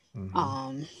 Hmm.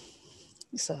 Um,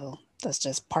 so that's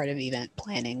just part of event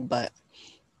planning. But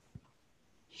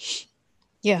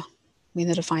yeah, we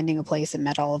ended up finding a place that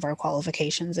met all of our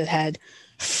qualifications. It had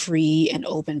free and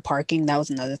open parking. That was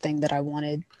another thing that I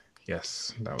wanted,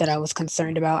 Yes, that that was I a was big one.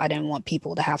 concerned about. I didn't want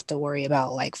people to have to worry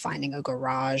about like finding a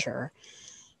garage or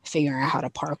figuring out how to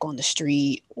park on the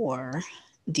street or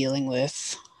dealing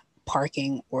with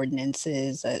parking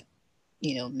ordinances that,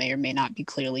 may or may not be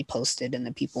clearly posted and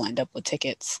the people end up with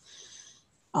tickets.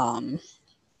 Um,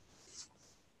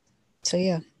 so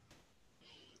yeah.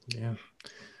 Yeah.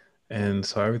 And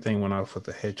so everything went off with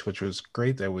the hitch, which was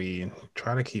great that we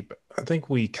try to keep. I think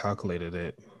we calculated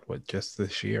it, what, just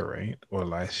this year, right? Or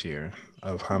last year,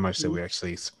 of how much that Mhm. we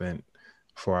actually spent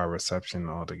for our reception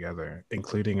altogether,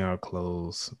 including our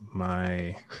clothes,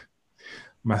 my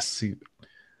suit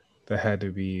that had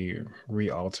to be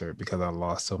re-altered because I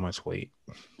lost so much weight.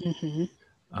 Mhm.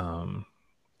 Um,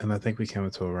 and I think we came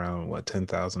up to around what,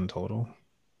 10,000 total.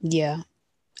 Yeah.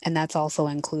 And that's also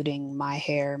including my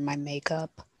hair, my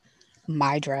makeup,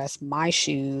 my dress, my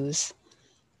shoes,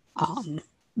 um,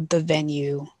 the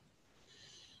venue.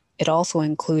 It also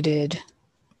included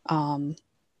um,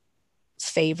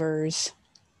 favors,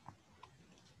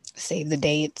 save the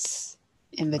dates,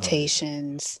 Oh yeah.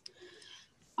 invitations.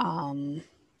 Um,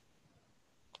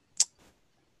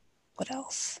 what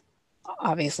else?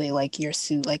 Obviously, like your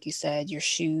suit, like you said, your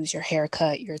shoes, your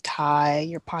haircut, your tie,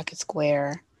 your pocket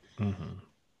square, Hmm.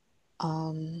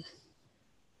 um,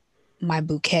 my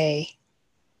bouquet,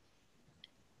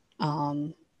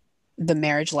 um, the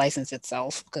marriage license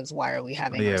itself. Because why are we Oh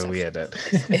having a yeah, we reception had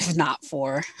that. if not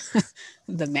for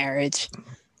the marriage?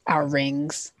 Our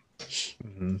rings.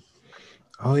 Hmm.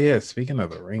 Oh yeah, speaking of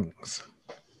the rings,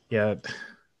 yeah,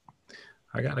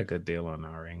 I got a good deal on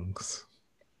our rings.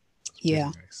 It's pretty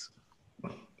Yeah. nice.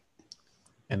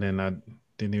 And then I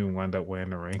didn't even wind up wearing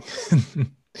the ring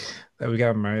that we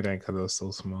got married in because it was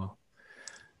so small.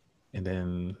 And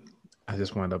then I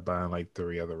just wound up buying like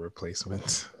three other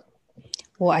replacements.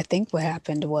 Well, I think what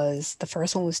happened was the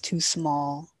first one was too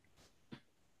small.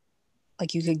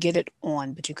 Like you could get it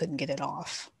on, but you couldn't get it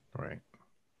off. Right.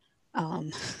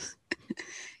 Um,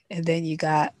 and then you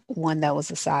got one that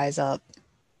was a size up,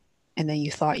 and then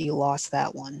you thought you lost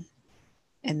that one,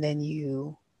 and then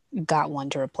you got one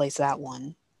to replace that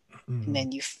one, and Hmm.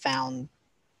 then you found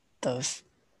the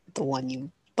the one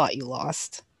you thought you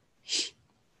lost.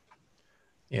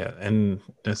 Yeah, and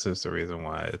this is the reason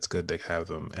why it's good to have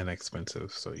them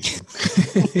inexpensive, so you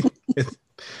can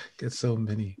get so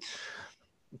many.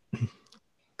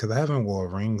 Because I haven't wore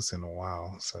rings in a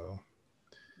while, so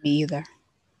Me either.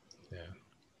 yeah.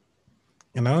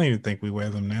 And I don't even think we wear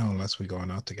them now unless we're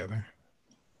going out together.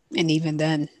 And even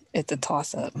then, it's a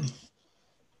toss up.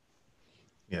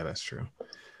 Yeah, that's true.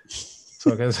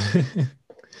 So I guess I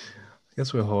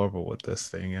guess we're horrible with this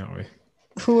thing, aren't we?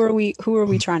 Who are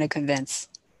we trying to convince?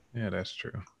 Yeah, that's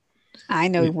true. I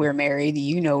know We, we're married.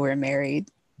 You know we're married.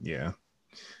 yeah,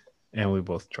 and we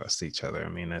both trust each other. I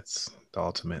mean, that's the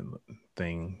ultimate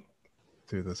thing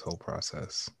through this whole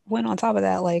process. When on top of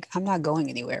that, like I'm not going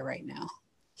anywhere right now.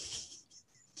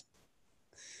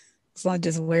 It's not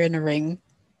just wearing a ring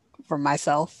for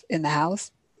myself in the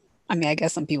house. I mean, I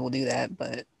guess some people do that,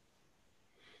 but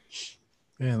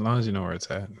Yeah, as long as you know where it's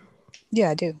at. yeah,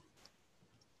 I do.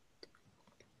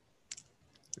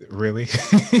 Really?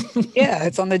 Yeah,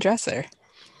 it's on the dresser.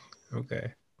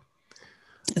 Okay.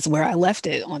 It's where I left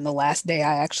it on the last day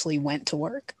I actually went to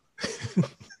work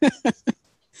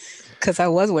because I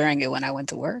was wearing it when I went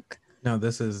to work. Now,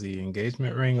 this is the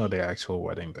engagement ring or the actual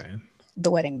wedding band? The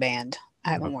wedding band.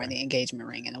 I haven't worn Okay. the engagement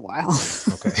ring in a while.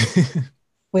 Okay.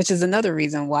 which is another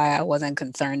reason why I wasn't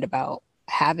concerned about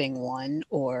having one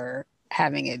or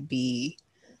having it be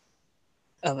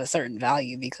of a certain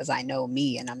value, because I know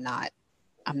me and I'm not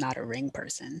a ring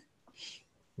person.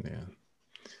 Yeah.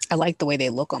 I like the way they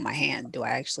look on my hand. Do I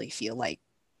actually feel like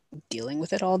dealing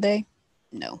with it all day?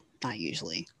 No, not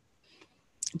usually.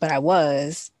 But I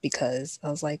was, because I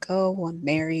was like, oh, well, I'm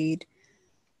married,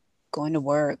 going to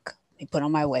work. They put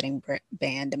on my wedding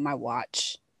band and my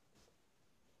watch.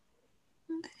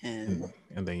 And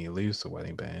And then you lose the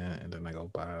wedding band, and then I go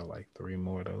buy like three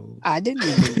more of those. I didn't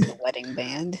lose the wedding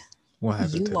band. What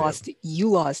happened You to them?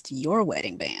 lost your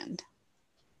wedding band.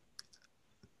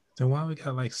 Then why we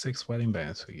got like six wedding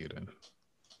bands for you then?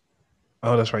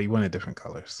 Oh, that's right. You wanted different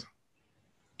colors.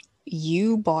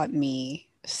 You bought me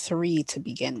three to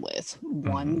begin with.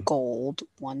 One Hmm. gold,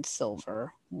 one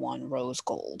silver, one rose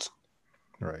gold.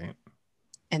 Right.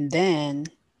 And then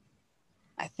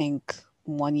I think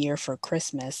one year for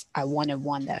Christmas, I wanted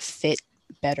one that fit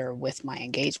better with my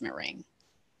engagement ring,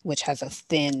 which has a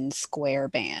thin square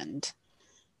band,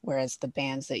 whereas the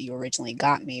bands that you originally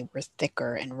got me were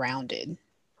thicker and rounded.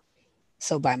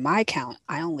 So by my count,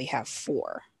 I only have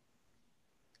four.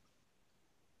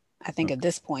 I think at Okay.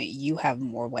 this point, you have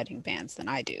more wedding bands than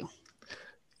I do.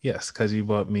 Yes, because you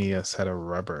bought me a set of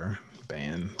rubber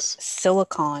bands.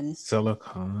 Silicon.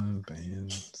 Silicone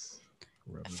bands.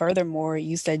 Rubber bands. Furthermore,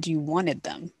 you said you wanted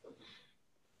them.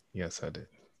 Yes, I did.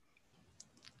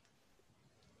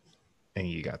 And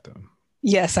you got them.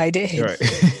 Yes, I You're did.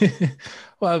 right.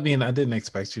 Well, I mean, I didn't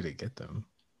expect you to get them.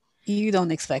 You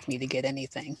don't expect me to get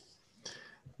anything,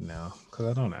 No, because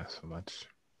I don't ask for much.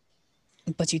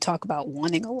 but you talk about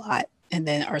wanting a lot and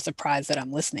then are surprised that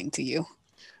I'm listening to you.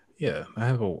 Yeah, I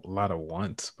have a lot of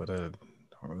wants, but I don't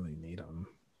really need them.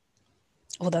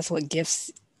 Well, that's what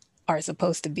gifts are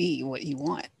supposed to be, what you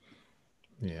want.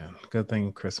 Yeah, good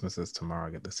thing Christmas is tomorrow.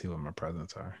 I get to see what my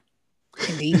presents are.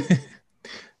 Indeed.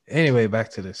 Anyway, back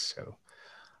to this show.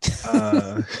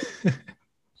 Uh,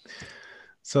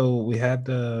 so we had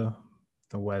the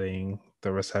wedding.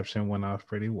 The reception went off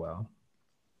pretty well.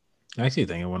 I actually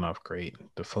think it went off great.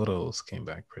 The photos came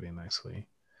back pretty nicely.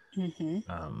 Hmm.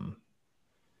 Um,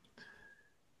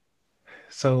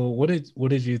 so what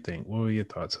did you think? What were your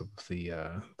thoughts of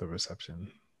the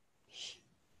reception?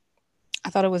 I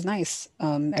thought it was nice.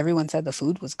 Everyone said the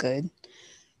food was good.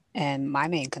 And my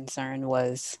main concern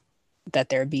was that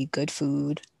there be good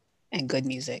food and good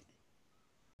music.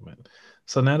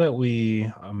 So now that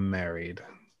we are married,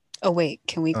 Oh, wait,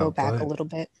 can we go oh, go back a ahead. little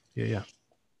bit? Yeah, yeah,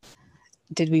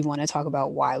 Did we want to talk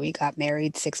about why we got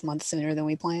married 6 months sooner than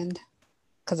we planned?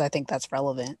 Because I think that's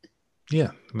relevant.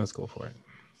 yeah. Let's go for it.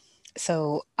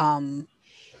 So,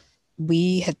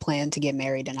 we had planned to get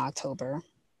married in October,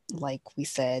 like we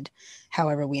said.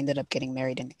 However, we ended up getting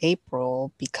married in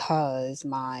April because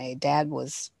my dad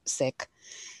was sick,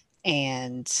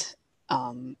 and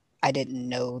I didn't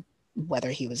know whether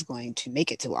he was going to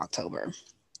make it to October.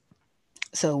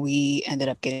 So we ended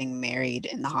up getting married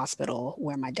in the hospital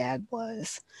where my dad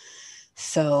was.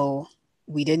 So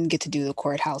we didn't get to do the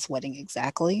courthouse wedding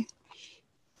exactly.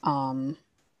 Um,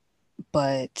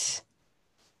 but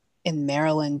in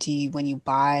Maryland, when you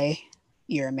buy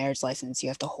your marriage license, you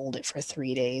have to hold it for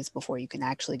 3 days before you can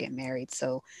actually get married.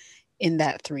 So in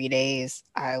that 3 days,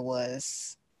 I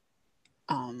was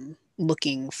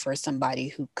looking for somebody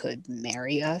who could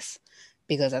marry us,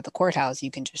 because at the courthouse,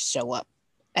 you can just show up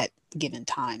at given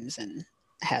times and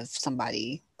have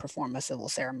somebody perform a civil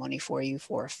ceremony for you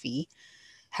for a fee.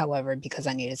 However, because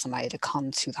I needed somebody to come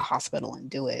to the hospital and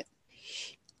do it,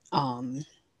 um,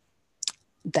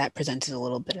 that presented a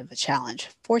little bit of a challenge.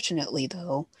 Fortunately,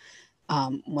 though,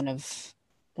 one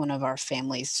of our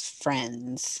family's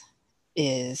friends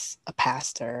is a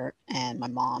pastor, and my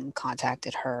mom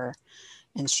contacted her,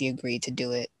 and she agreed to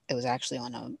do it. It was actually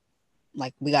on a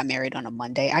like we got married on a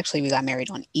Monday. Actually, we got married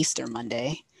on Easter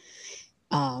Monday,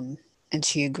 um, and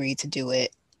she agreed to do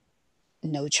it,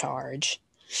 no charge,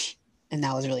 and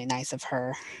that was really nice of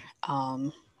her.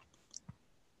 Um,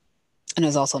 and it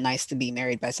was also nice to be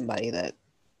married by somebody that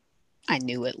I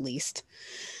knew at least.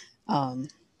 Um,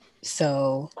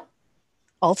 so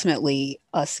ultimately,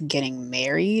 us getting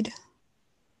married,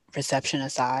 reception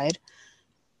aside,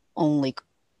 only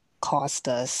cost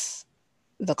us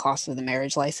the cost of the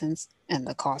marriage license and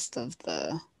the cost of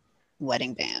the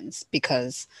wedding bands,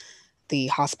 because the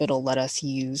hospital let us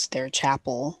use their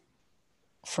chapel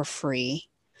for free.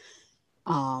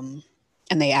 Um,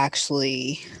 and they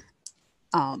actually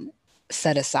um,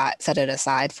 set it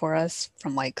aside for us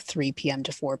from like 3 p.m.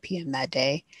 to 4 p.m. that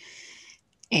day,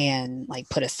 and like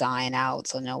put a sign out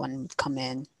so no one would come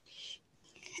in.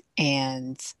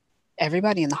 And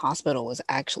everybody in the hospital was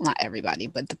actually, not everybody,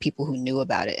 but the people who knew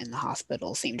about it in the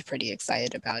hospital seemed pretty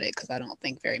excited about it, because I don't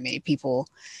think very many people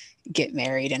get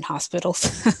married in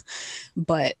hospitals.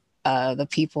 But the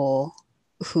people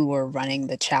who were running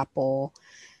the chapel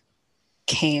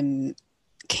came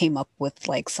up with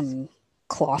like some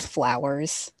cloth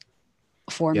flowers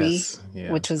for me, Yes,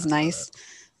 yeah, which was I saw that. nice.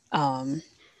 Um,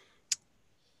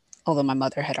 although my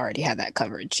mother had already had that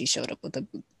covered, she showed up with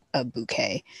a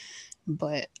bouquet.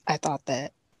 But I thought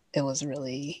that it was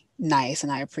really nice,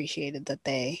 and I appreciated that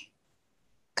they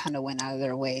kind of went out of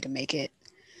their way to make it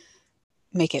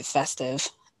festive.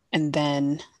 And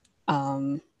then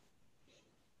um,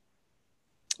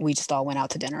 we just all went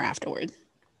out to dinner afterward.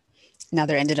 Now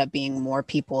there ended up being more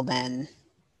people than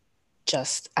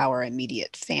just our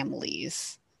immediate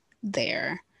families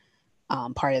there.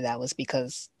 Part of that was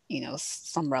because,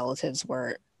 some relatives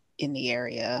were in the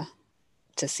area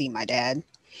to see my dad,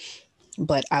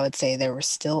 but I would say there were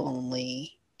still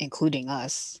only, including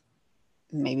us,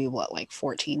 maybe what, like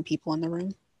 14 people in the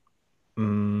room.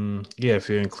 Yeah, if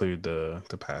you include the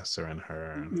pastor and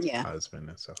her and Yeah, husband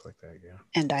and stuff like that, yeah.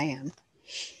 and I am.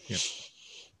 Yep.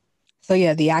 So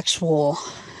yeah, the actual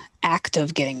act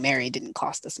of getting married didn't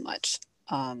cost us much.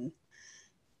 Um,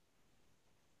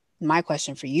 my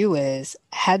question for you is,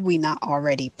 had we not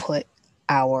already put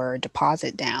our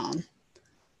deposit down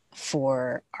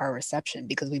for our reception,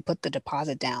 because we put the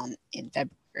deposit down in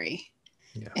February,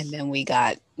 and Yes. then we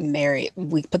got married.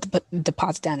 We put the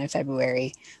deposit down in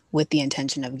February with the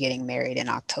intention of getting married in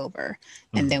October,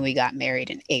 and then Hmm. we got married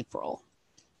in April.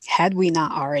 Had we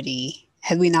not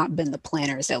been the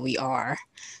planners that we are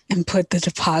and put the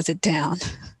deposit down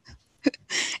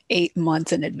 8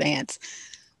 months in advance,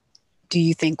 do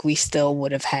you think we still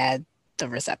would have had the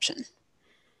reception?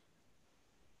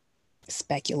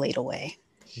 Speculate away.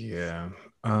 Yeah.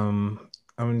 I'm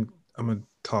gonna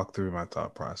talk through my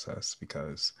thought process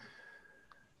because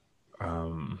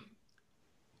um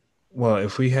well,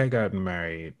 if we had gotten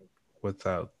married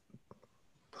without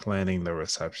planning the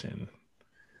reception,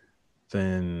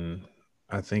 then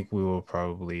I think we will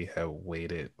probably have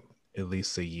waited at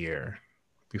least a year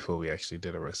before we actually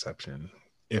did a reception,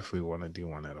 if we want to do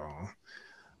one at all.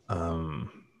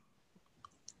 Um,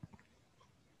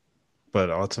 but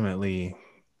ultimately,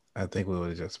 I think we would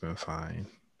have just been fine,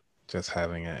 just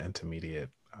having an intermediate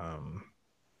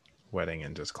wedding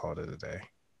and just called it a day.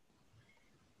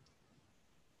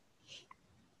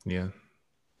 Yeah,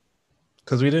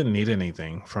 because we didn't need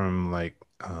anything from like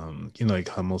like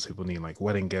how most people need like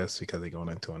wedding gifts because they're going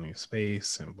into a new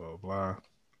space and blah blah blah.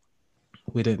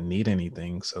 We didn't need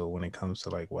anything, so when it comes to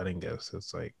like wedding gifts,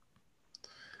 it's like,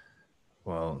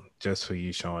 well, just for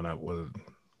you showing up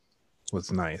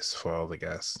was nice for all the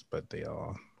guests, but they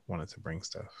all wanted to bring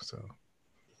stuff. So,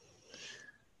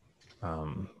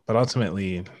 but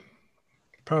ultimately,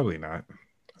 probably not.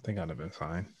 I think I'd have been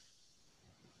fine.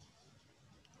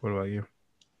 What about you?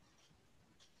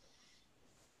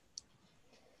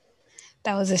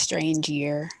 That was a strange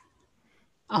year.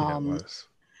 Yeah, it Um, was.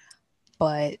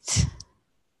 but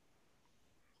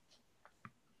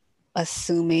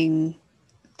assuming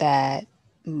that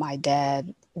my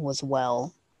dad was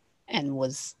well and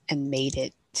made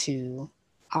it to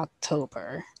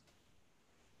October.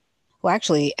 Well,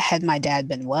 actually, had my dad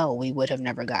been well, we would have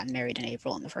never gotten married in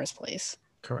April in the first place.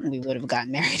 We Correct. would have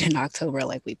gotten married in October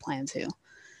like we planned to.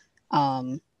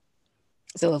 Um,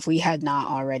 so if we had not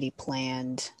already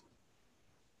planned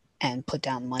and put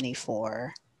down money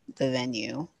for the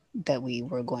venue that we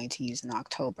were going to use in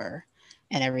October,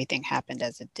 and everything happened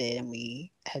as it did, and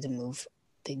we had to move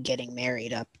the getting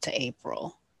married up to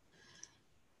April,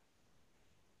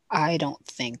 I don't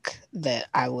think that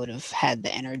I would have had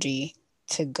the energy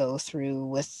to go through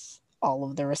with all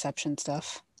of the reception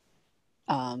stuff.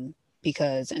 Um,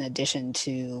 because in addition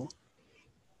to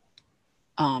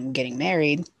getting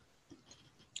married,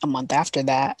 a month after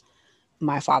that,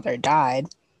 my father died.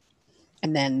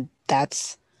 And then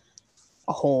that's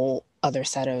a whole other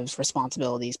set of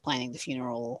responsibilities, planning the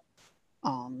funeral,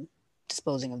 um,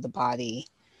 disposing of the body,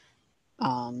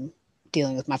 um,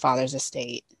 dealing with my father's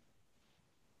estate,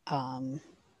 um,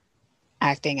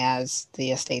 acting as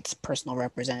the estate's personal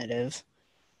representative.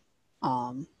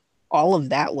 Um, all of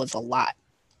that was a lot.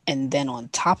 And then on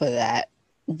top of that,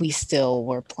 we still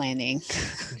were planning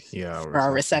Yeah, for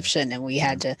our reception. reception,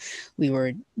 and Yeah. we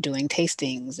were doing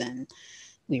tastings, and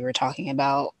we were talking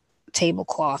about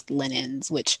tablecloth linens,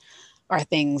 which are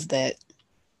things that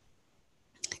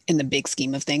in the big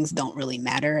scheme of things don't really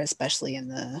matter, especially in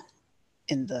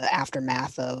the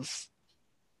aftermath of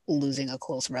losing a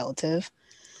close relative.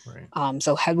 Right.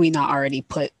 So had we not already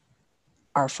put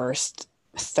our first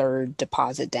third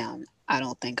deposit down, I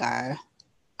think I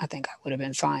would have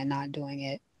been fine not doing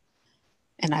it.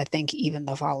 And I think even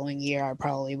the following year, I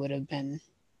probably would have been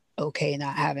okay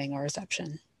not having a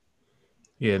reception.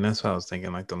 Yeah, and that's what I was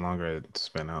thinking. Like the longer it's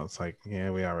been out, it's like, yeah,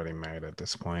 we already married at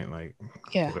this point. Like,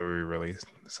 Yeah. what are we really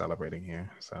celebrating here?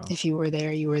 So, If you were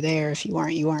there, you were there. If you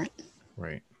weren't, you weren't.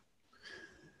 right.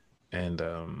 And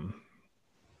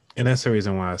and that's the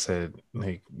reason why I said,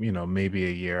 like, maybe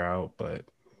a year out, but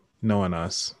knowing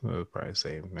us, we would probably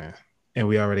say, man. And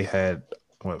we already had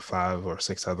what 5 or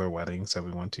 6 other weddings that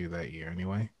we went to that year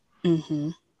anyway.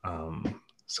 Mm-hmm.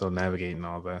 So navigating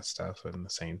all that stuff at the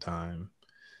same time,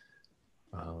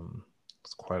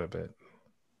 it's quite a bit.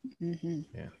 Mm-hmm.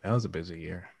 Yeah, that was a busy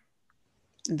year.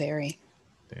 Very.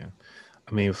 Yeah,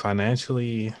 I mean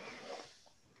financially,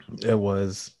 it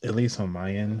was at least on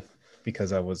my end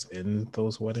because I was in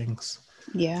those weddings.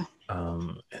 Yeah.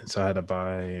 And so I had to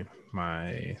buy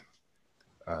my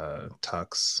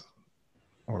tux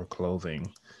or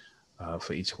clothing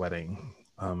for each wedding,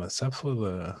 except for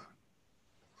the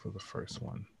first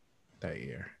one that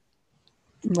year.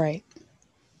 Right.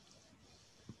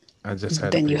 I just But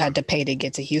had to then you pay had for. to pay to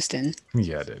get to Houston.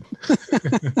 Yeah, I did.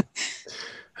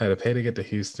 Had to pay to get to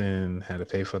Houston. Had to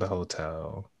pay for the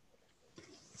hotel,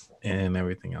 and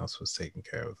everything else was taken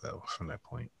care of though from that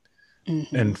point,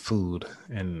 Mm-hmm. and food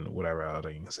and whatever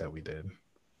outings that we did.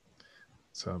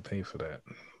 So I paid for that.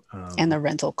 And the Um,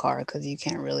 rental car, because you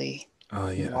can't really oh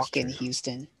yeah, that's walk in true.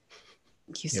 Houston.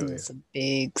 Yeah, Houston yeah, is a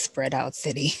big spread out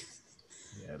city.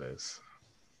 yeah, it is.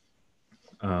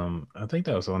 I think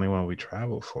that was the only one we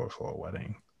traveled for a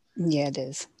wedding. Yeah, it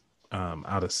is.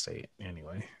 Out of state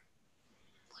anyway.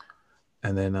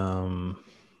 And then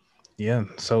yeah,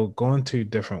 so going to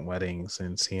different weddings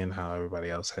and seeing how everybody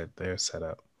else had their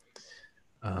setup.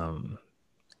 Um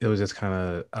it was just kind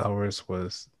of ours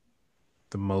was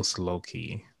the most low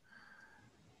key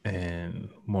and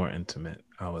more intimate,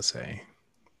 I would say,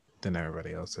 than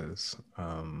everybody else's.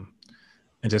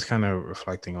 And just kind of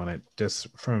reflecting on it, just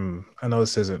from I know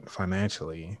this isn't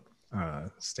financially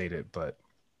stated, but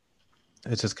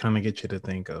it just kind of gets you to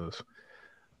think of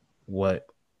what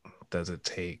does it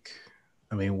take?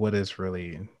 I mean, what is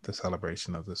really the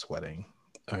celebration of this wedding?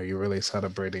 Are you really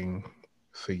celebrating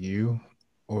for you,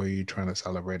 or are you trying to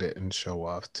celebrate it and show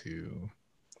off to,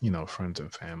 friends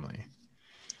and family,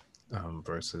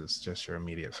 versus just your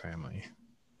immediate family?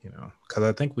 Because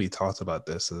I think we talked about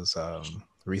this as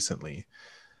recently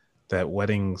that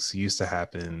weddings used to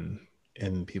happen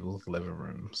in people's living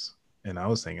rooms, and I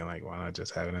was thinking like, why not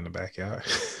just have it in the backyard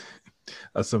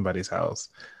of somebody's house?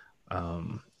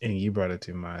 And you brought it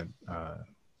to my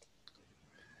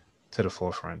to the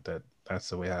forefront that that's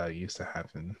the way how it used to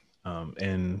happen.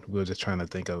 And we were just trying to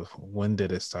think of when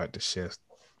did it start to shift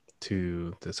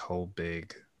to this whole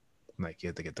big, like you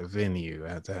had to get the venue, you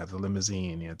had to have the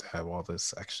limousine, you had to have all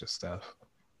this extra stuff.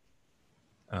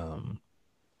 Um,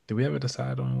 did we ever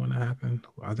decide on when it happened?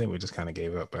 I think we just kind of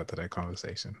gave up after that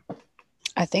conversation.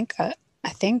 I think I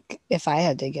think if I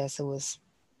had to guess, it was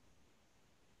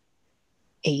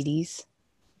 80s,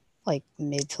 like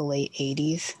mid to late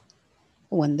 80s,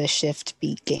 when the shift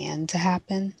began to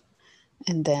happen,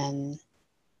 and then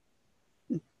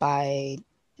by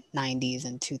 90s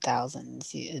and 2000s,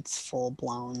 it's full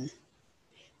blown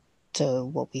to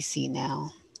what we see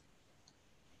now.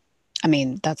 I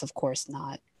mean, that's of course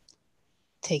not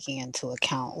taking into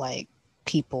account like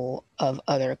people of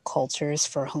other cultures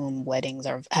for whom weddings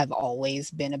have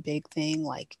always been a big thing,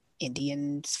 like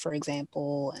Indians, for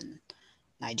example, and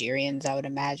Nigerians, I would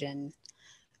imagine.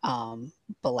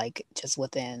 But like just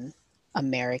within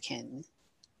American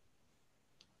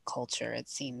culture, it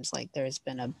seems like there's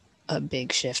been a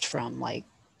big shift from like,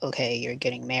 okay, you're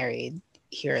getting married.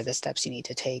 Here are the steps you need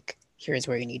to take. Here's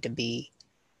where you need to be.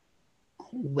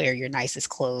 Wear your nicest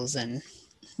clothes and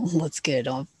let's get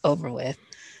it over with. Yeah.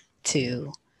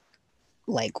 To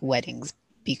like weddings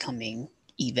becoming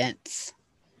events.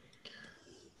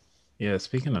 Yeah.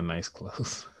 Speaking of nice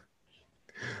clothes,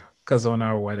 because on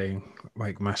our wedding,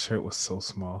 like my shirt was so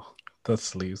small, the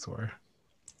sleeves were.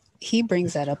 He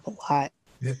brings that up a lot.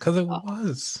 Yeah, because it Uh,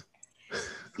 was.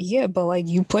 yeah, but like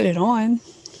you put it on,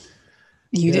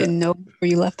 you Yeah. didn't know before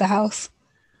you left the house.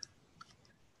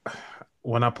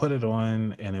 When I put it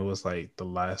on and it was like the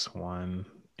last one,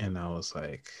 and I was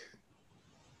like,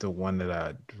 the one that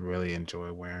I really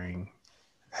enjoy wearing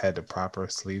had the proper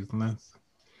sleeve length.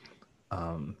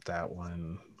 That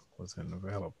one wasn't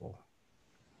available.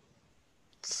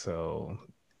 So,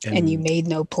 And you and made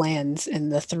no plans in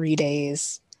the 3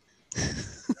 days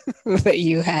that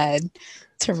you had to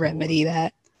to remedy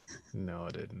that. no,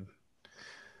 I didn't.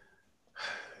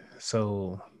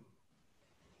 So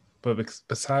But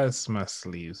besides my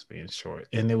sleeves being short,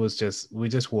 and it was just we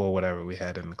just wore whatever we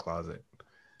had in the closet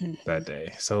Hmm. that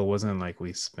day, so it wasn't like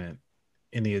we spent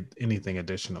anything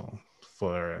additional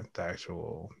for the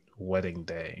actual wedding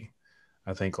day.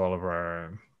 I think all of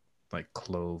our like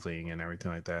clothing and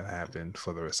everything like that happened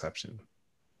for the reception.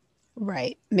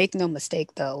 Right. Make no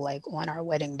mistake though, like on our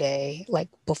wedding day, like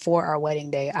before our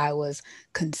wedding day, I was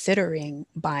considering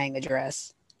buying a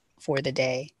dress for the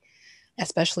day,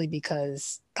 especially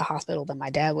because the hospital that my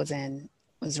dad was in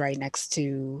was right next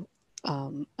to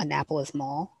Annapolis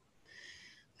Mall.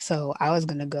 So I was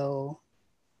gonna go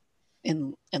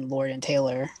in Lord and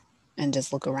Taylor and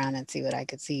just look around and see what I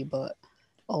could see, but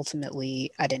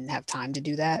ultimately I didn't have time to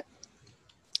do that.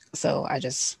 So I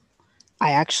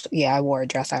actually, yeah, I wore a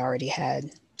dress I already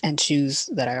had and shoes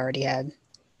that I already had.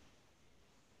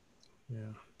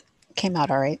 Yeah, Came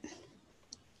out all right.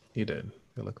 you did.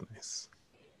 You look nice.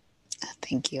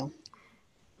 Thank you.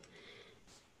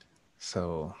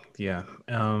 So yeah.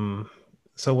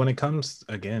 So when it comes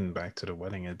again back to the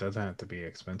wedding, it doesn't have to be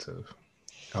expensive.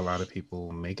 A lot of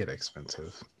people make it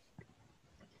expensive.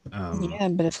 Um, Yeah,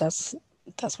 but if that's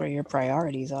where your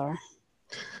priorities are.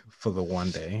 for the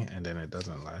one day and then it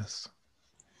doesn't last.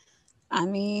 I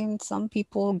mean, some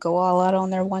people go all out on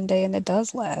their one day and it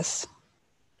does last.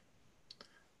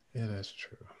 Yeah, that's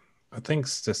true. I think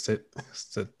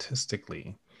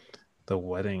statistically, the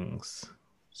weddings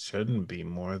shouldn't be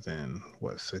more than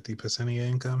what 50% of your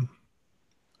income.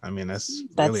 I mean, that's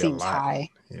That really a seems lot. high.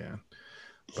 Yeah.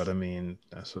 But I mean,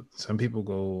 that's what some people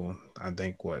go, I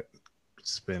think, what,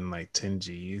 spend like 10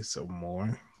 G's or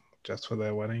more just for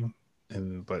their wedding.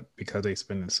 And but because they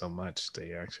spend it so much,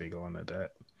 they actually go into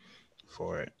debt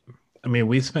for it. I mean,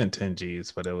 we spent 10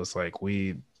 G's, but it was like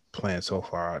we planned so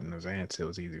far out in advance, it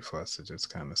was easy for us to just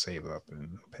kind of save up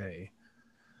and pay.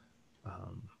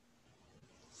 Um,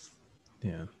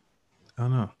 yeah, I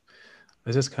don't know.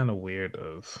 It's just kind of weird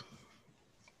of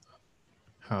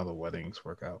how the weddings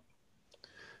work out.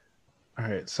 All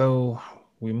right, so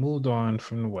we moved on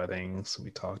from the weddings.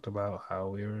 We talked about how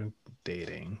we were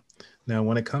dating. Now,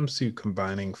 when it comes to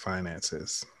combining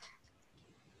finances,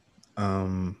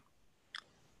 um,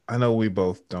 I know we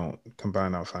both don't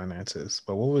combine our finances,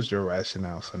 but what was your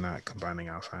rationale for not combining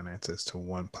our finances to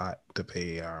one pot to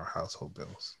pay our household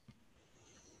bills?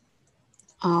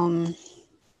 Um,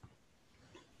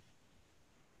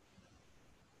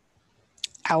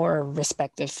 our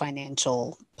respective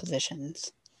financial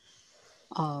positions.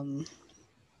 Um,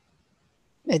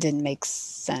 it didn't make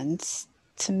sense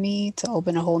to me to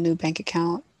open a whole new bank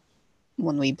account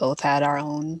when we both had our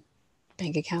own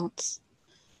bank accounts.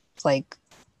 It's like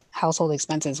household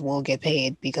expenses will get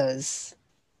paid because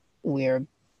we're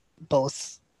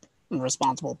both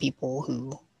responsible people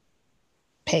who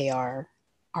pay our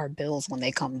bills when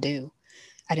they come due.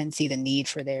 I didn't see the need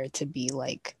for there to be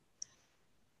like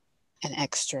an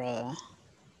extra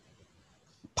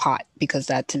pot because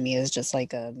that to me is just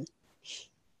like a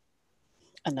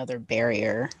another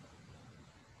barrier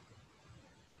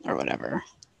or whatever.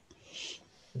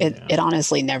 It Yeah. it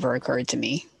honestly never occurred to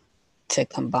me to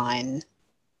combine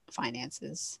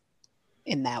finances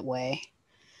in that way.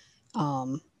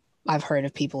 Um, I've heard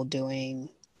of people doing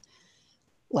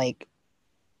like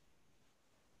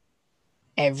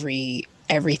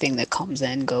everything that comes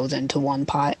in goes into one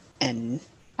pot, and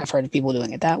I've heard of people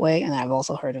doing it that way, and I've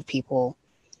also heard of people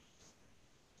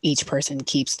each person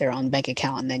keeps their own bank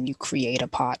account and then you create a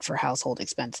pot for household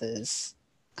expenses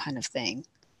kind of thing.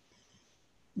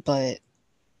 But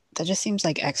that just seems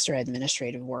like extra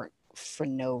administrative work for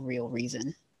no real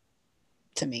reason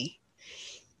to me.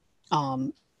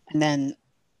 Um, and then,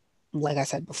 like I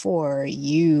said before,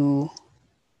 even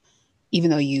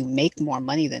though you make more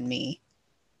money than me,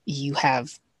 you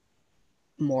have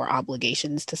more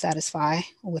obligations to satisfy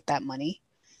with that money.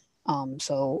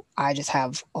 So I just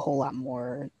have a whole lot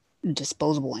more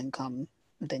disposable income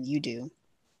than you do.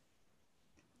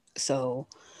 So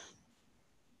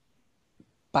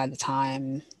by the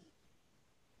time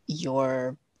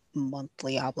your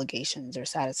monthly obligations are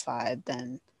satisfied,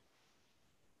 then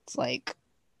it's like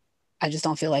I just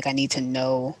don't feel like I need to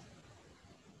know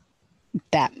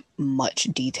that much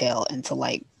detail into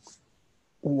like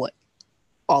what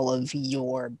all of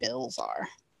your bills are.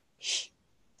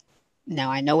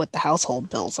 Now I know what the household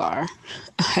bills are.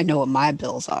 I know what my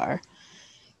bills are.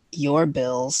 Your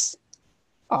bills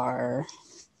are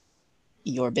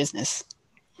your business.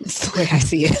 That's the way I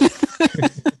see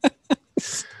it.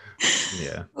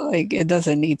 Yeah. Like it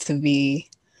doesn't need to be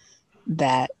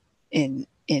that in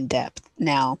depth.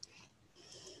 Now,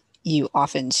 you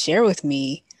often share with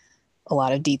me a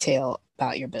lot of detail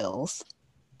about your bills,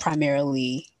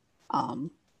 primarily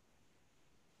um,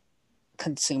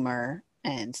 consumer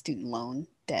and student loan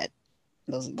debt.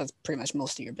 That's pretty much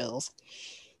most of your bills,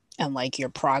 and like your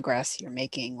progress you're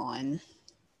making on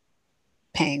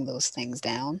paying those things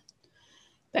down.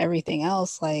 But everything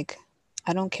else, like,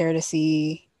 I don't care to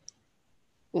see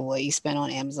what you spent on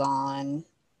Amazon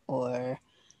or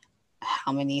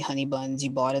how many honey buns you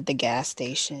bought at the gas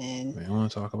station. I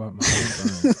want to talk about my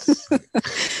buns.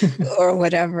 Or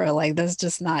whatever. Like, that's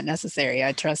just not necessary.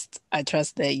 I trust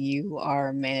that you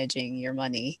are managing your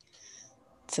money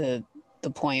to the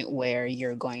point where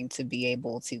you're going to be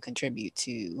able to contribute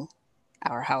to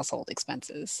our household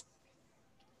expenses.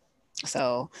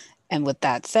 So, and with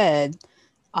that said,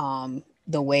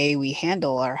 the way we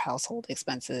handle our household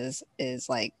expenses is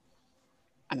like,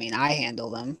 I mean, I handle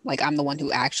them. Like, I'm the one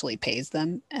who actually pays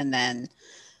them, and then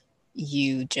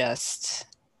you just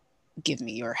give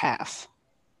me your half.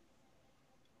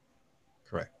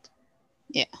 Correct.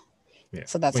 Yeah. Yeah.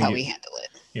 So that's When how you, we handle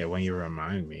it. yeah, when you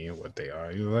remind me of what they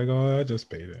are, you're like, oh, I just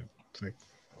paid it. It's like,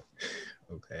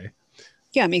 okay.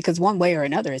 Yeah, I mean, because one way or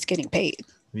another, it's getting paid.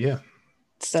 Yeah.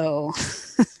 So,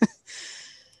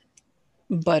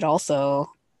 but also,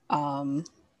 um,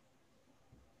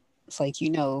 it's like,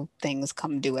 things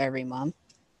come due every month.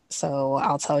 So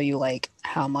I'll tell you like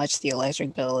how much the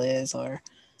electric bill is or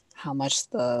how much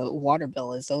the water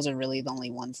bill is. Those are really the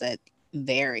only ones that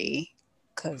vary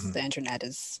because the internet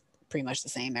is pretty much the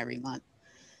same every month.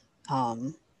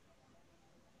 Um,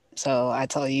 so I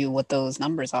tell you what those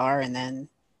numbers are, and then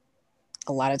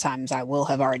a lot of times I will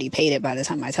have already paid it by the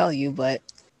time I tell you, but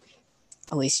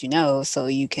at least you know, so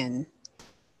you can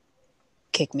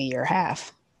kick me your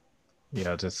half.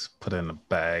 Yeah, I'll just put it in a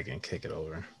bag and kick it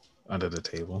over under the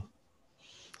table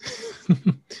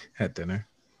at dinner.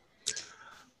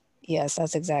 Yes,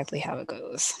 that's exactly how it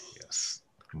goes. Yes.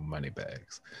 Money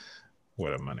bags.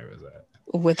 Where the money was at.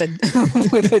 With a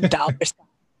with a dollar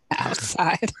sign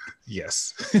outside.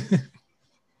 Yes.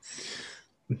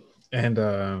 And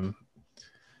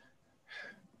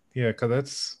yeah, because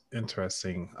that's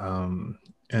interesting.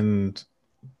 And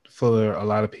for a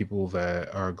lot of people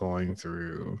that are going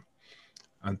through,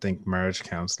 I think, marriage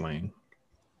counseling,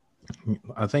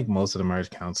 I think most of the marriage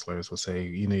counselors will say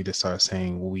you need to start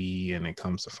saying we when it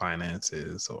comes to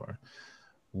finances, or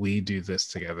we do this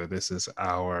together. This is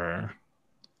our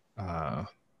uh,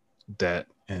 debt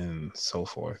and so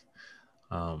forth.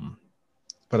 Um,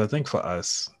 but I think for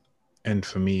us, and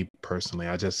for me personally,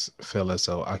 I just feel as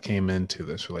though I came into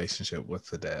this relationship with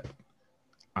the debt.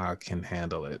 I can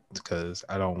handle it because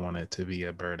I don't want it to be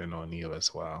a burden on you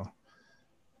as well.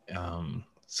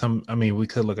 I mean, we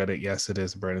could look at it. Yes, it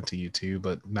is a burden to you too,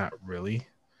 but not really.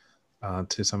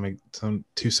 To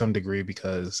some degree,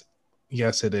 because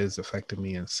yes, it is affecting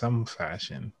me in some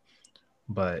fashion,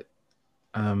 but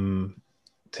I'm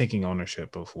taking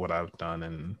ownership of what I've done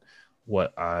and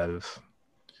what I've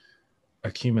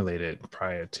accumulated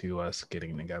prior to us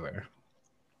getting together.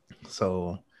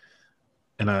 So,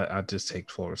 and I just take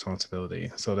full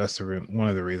responsibility. So that's one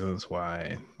of the reasons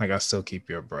why, like, I still keep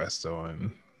you abreast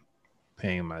on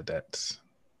paying my debts.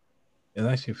 It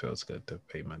actually feels good to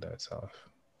pay my debts off.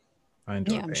 I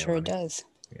enjoy Yeah, I'm paying sure it money. does.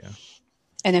 Yeah.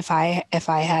 And if I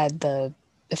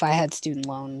had student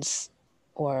loans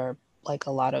or like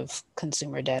a lot of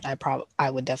consumer debt, I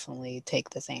would definitely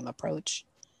take the same approach.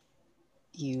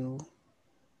 You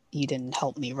you didn't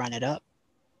help me run it up,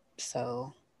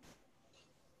 so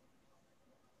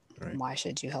Right. why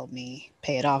should you help me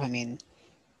pay it off? I mean,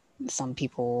 some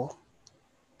people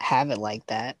have it like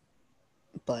that,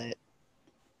 but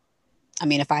I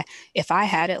mean, if I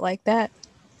had it like that,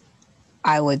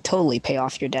 I would totally pay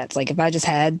off your debts. Like if I just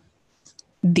had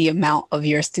the amount of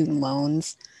your student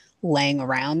loans laying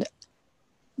around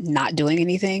not doing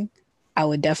anything, I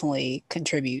would definitely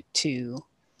contribute to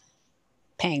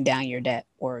paying down your debt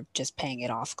or just paying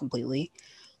it off completely.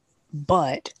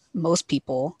 But most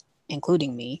people,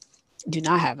 including me, do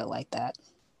not have it like that.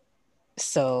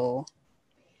 So,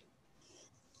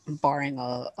 barring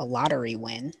a lottery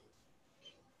win,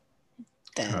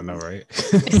 I know, then right?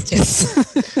 it's just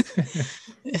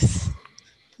this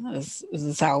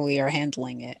is how we are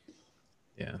handling it.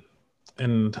 Yeah.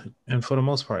 And for the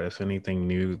most part, if anything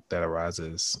new that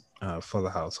arises for the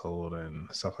household and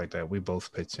stuff like that, we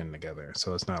both pitch in together.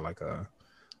 So it's not like a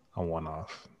one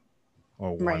off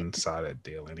or Right. one sided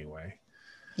deal anyway.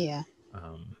 Yeah.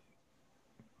 Um,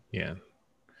 yeah.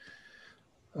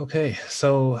 Okay.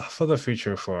 So for the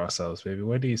future for ourselves, baby,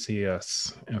 where do you see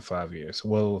us in 5 years?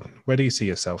 Well, where do you see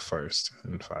yourself first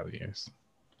in 5 years?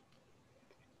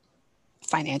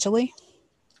 Financially?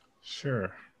 Sure.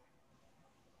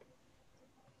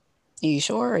 Are you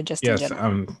sure or just in Yes,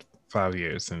 general? 5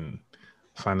 years, and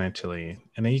financially,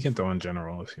 and then you can throw in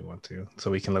general if you want to, so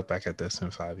we can look back at this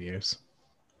in 5 years.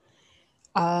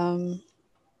 In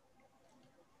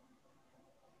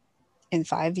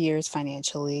 5 years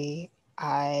financially,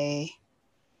 I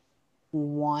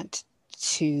want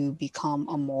to become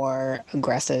a more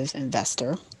aggressive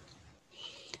investor.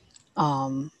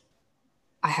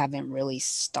 I haven't really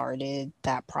started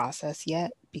that process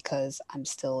yet because I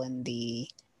still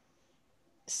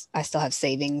have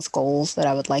savings goals that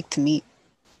I would like to meet.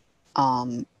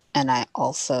 And I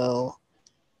also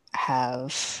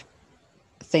have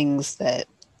things that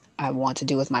I want to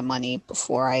do with my money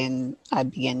before I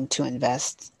begin to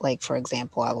invest. Like, for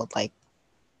example, I would like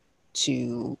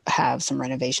to have some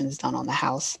renovations done on the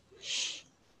house.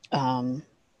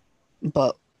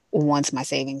 But once my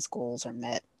savings goals are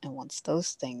met and once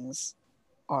those things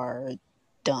are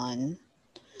done,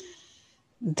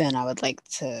 then I would like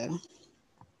to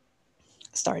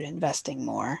start investing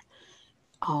more.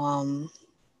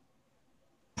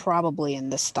 Probably in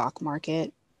the stock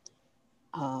market.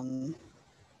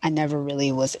 I never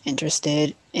really was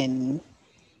interested in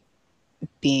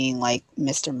being like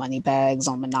Mr. Moneybags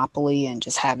on Monopoly and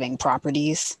just having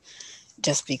properties,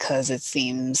 just because it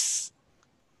seems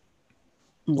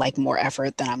like more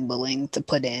effort than I'm willing to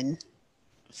put in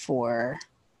for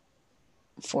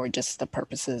just the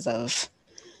purposes of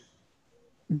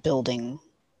building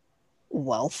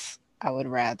wealth. I would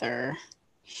rather,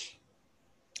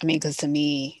 I mean, because to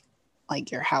me,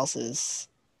 like your house is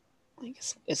like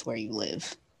it's where you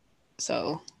live.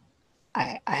 So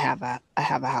I have a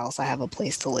house, I have a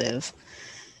place to live,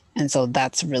 and so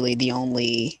that's really the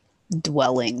only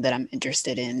dwelling that I'm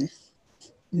interested in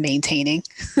maintaining.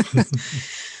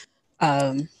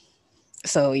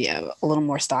 So yeah, a little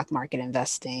more stock market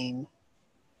investing.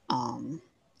 And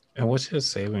what's your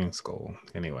savings goal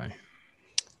anyway?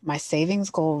 My savings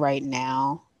goal right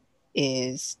now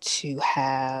is to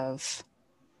have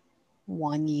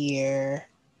 1 year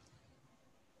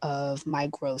of my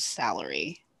gross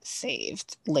salary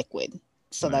saved liquid.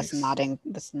 So Nice.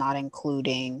 that's not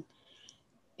including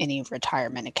any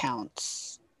retirement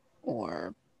accounts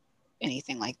or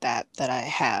anything like that that I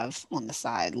have on the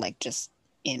side, like just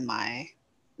in my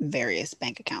various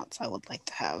bank accounts. I would like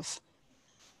to have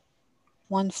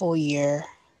 1 full year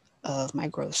of my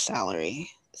gross salary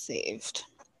saved.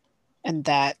 And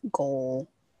that goal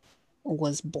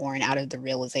was born out of the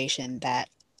realization that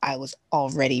I was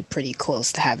already pretty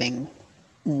close to having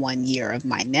 1 year of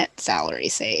my net salary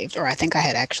saved, or I think I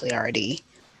had actually already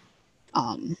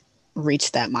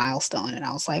reached that milestone. And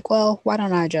I was like, well, why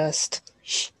don't I just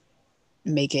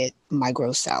make it my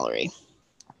gross salary?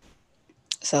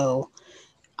 So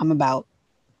I'm about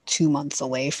 2 months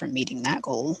away from meeting that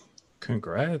goal.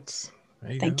 Congrats.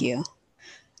 There you Thank go. you.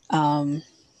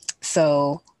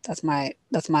 So that's my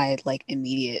like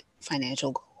immediate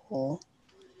financial goal.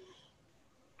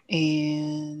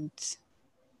 And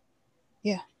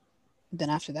yeah, then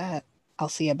after that, I'll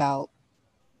see about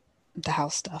the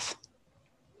house stuff.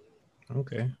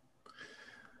 Okay.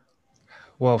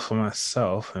 Well, for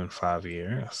myself in 5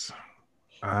 years,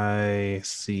 I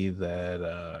see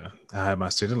that I have my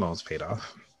student loans paid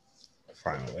off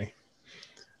finally.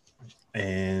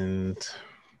 And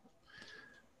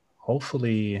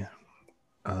hopefully,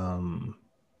 um,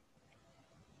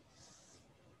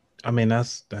 I mean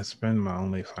that's been my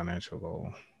only financial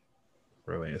goal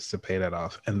really, is to pay that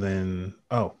off. And then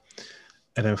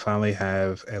finally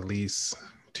have at least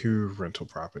two rental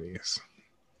properties,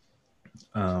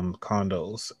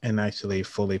 condos, and actually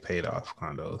fully paid off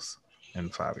condos in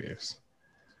 5 years.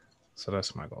 So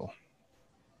that's my goal.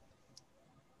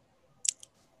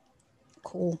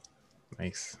 Cool.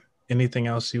 Nice. Anything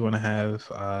else you want to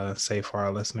have say for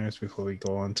our listeners before we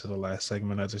go on to the last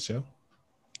segment of the show?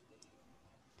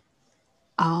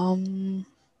 Um,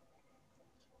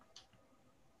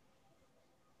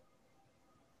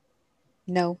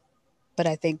 no, but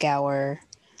I think our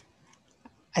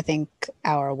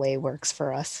way works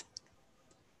for us.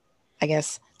 I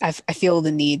guess I feel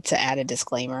the need to add a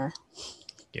disclaimer.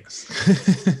 Yes.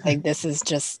 Like this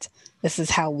is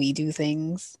how we do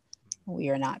things. We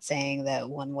are not saying that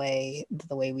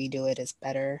the way we do it is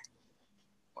better,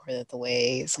 or that the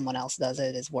way someone else does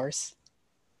it is worse.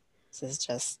 This is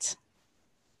just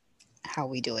how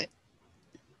we do it.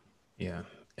 Yeah.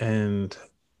 And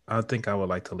I think I would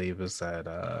like to leave is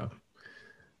that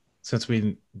since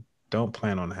we don't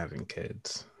plan on having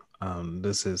kids,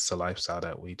 this is the lifestyle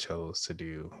that we chose to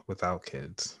do without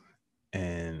kids.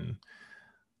 And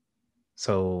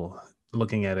so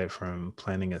looking at it from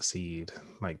planting a seed,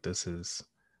 like this is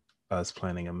us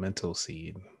planting a mental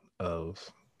seed of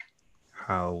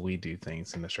how we do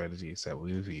things and the strategies that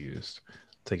we've used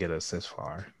to get us this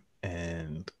far.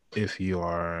 And if you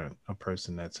are a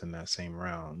person that's in that same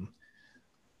realm,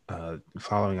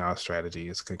 following our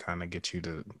strategies can kind of get you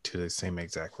to the same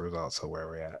exact results of where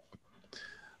we're at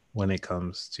when it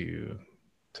comes to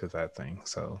that thing.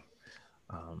 So,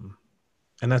 um,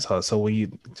 and that's all. So we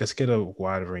just get a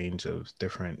wide range of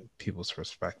different people's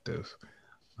perspective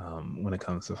when it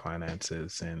comes to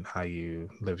finances and how you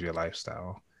live your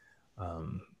lifestyle.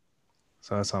 Um,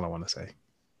 so that's all I want to say.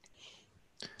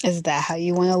 Is that how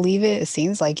you want to leave it? It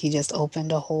seems like you just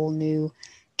opened a whole new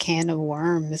can of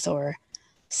worms or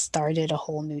started a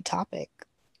whole new topic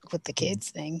with the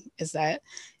kids thing. Is that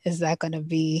going to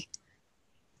be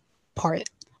part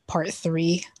part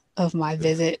 3 of my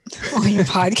visit on your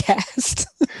podcast?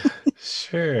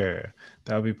 Sure,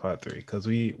 that'll be part 3 because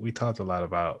we talked a lot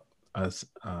about us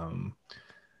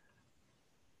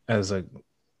as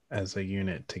a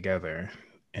unit together,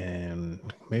 and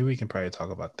maybe we can probably talk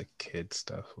about the kid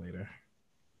stuff later.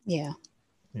 Yeah.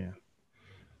 Yeah.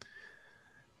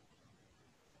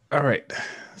 All right.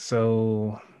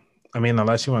 So, I mean,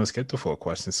 unless you want to skip the 4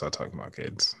 questions, start talking about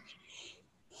kids.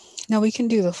 No, we can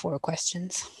do the 4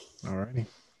 questions. All righty.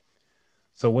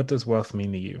 So, what does wealth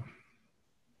mean to you?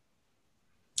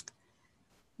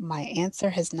 My answer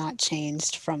has not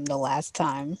changed from the last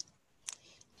time.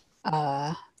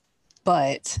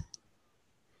 But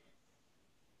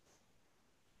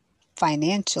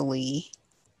financially,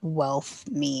 wealth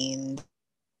means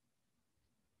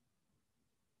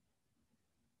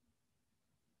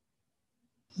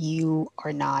you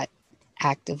are not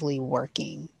actively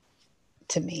working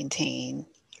to maintain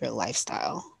your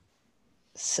lifestyle.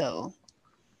 So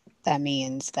that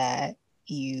means that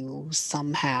you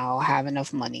somehow have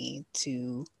enough money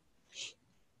to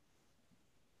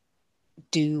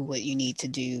do what you need to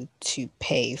do to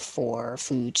pay for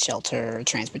food, shelter,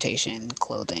 transportation,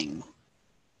 clothing,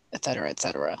 etc.,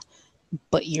 etc.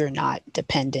 But you're not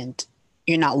dependent.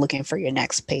 You're not looking for your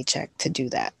next paycheck to do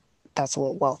that. That's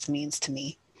what wealth means to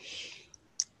me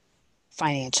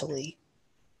financially.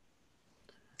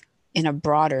 In a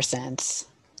broader sense,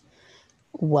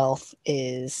 wealth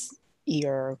is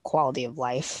your quality of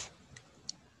life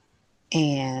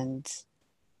and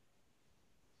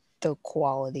the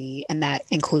quality, and that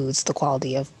includes the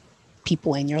quality of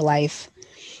people in your life,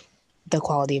 the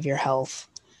quality of your health,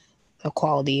 the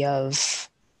quality of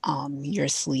your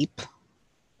sleep,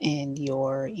 and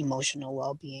your emotional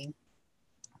well-being.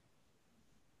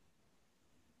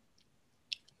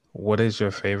 What is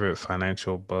your favorite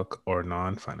financial book or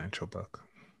non-financial book?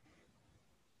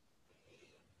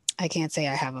 I can't say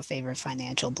I have a favorite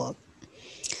financial book.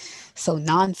 So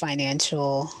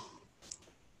non-financial,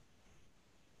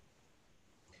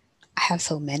 I have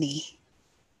so many.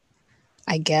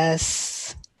 I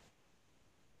guess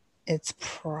it's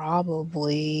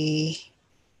probably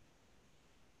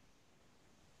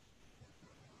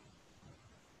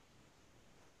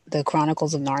The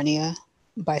Chronicles of Narnia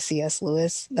by C.S.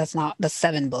 Lewis. That's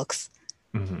 7 books,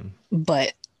 Mm-hmm.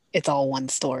 but it's all one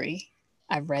story.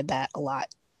 I've read that a lot,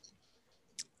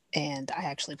 and I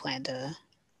actually plan to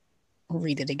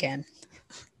read it again.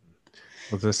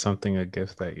 Was this something, a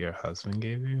gift that your husband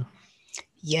gave you?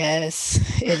 Yes,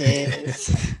 it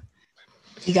is.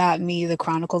 He got me The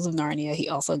Chronicles of Narnia. He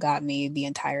also got me the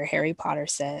entire Harry Potter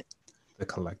set, The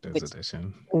collector's which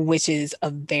edition. which is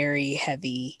a very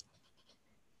heavy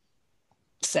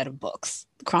set of books.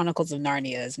 The Chronicles of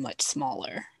Narnia is much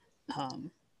smaller.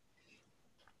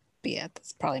 But yeah,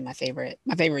 that's probably my favorite.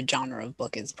 My favorite genre of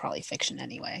book is probably fiction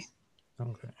anyway.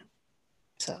 Okay.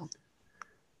 So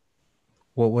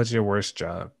What was your worst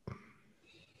job?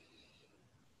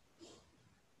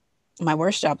 my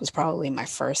worst job was probably my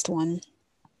first one.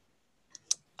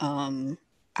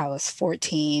 I was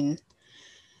 14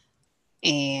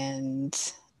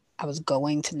 and I was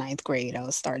going to 9th grade. I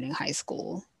was starting high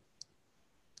school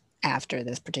after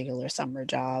this particular summer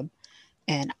job.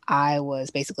 And I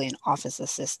was basically an office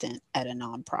assistant at a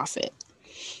nonprofit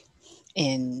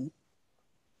in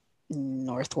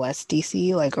Northwest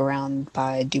DC, like around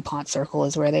by DuPont Circle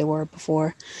is where they were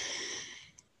before.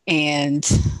 And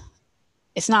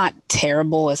it's not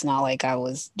terrible. It's not like I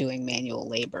was doing manual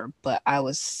labor, but I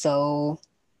was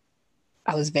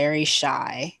very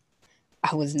shy.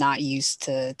 I was not used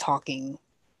to talking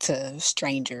to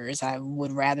strangers. I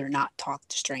would rather not talk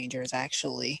to strangers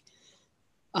actually,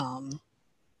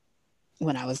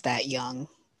 when I was that young.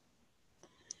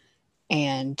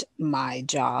 And my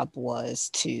job was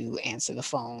to answer the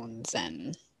phones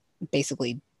and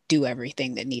basically do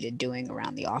everything that needed doing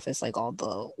around the office, like all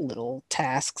the little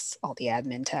tasks, all the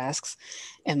admin tasks.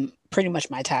 And pretty much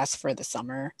my task for the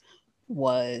summer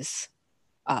was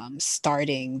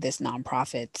starting this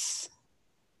nonprofit's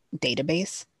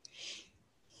database.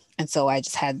 And so I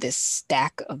just had this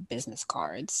stack of business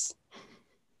cards.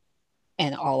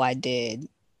 And all I did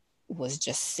was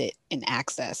just sit in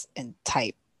Access and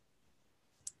type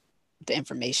the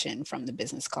information from the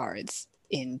business cards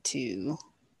into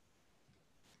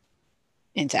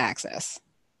Access.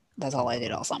 That's all I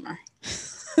did all summer.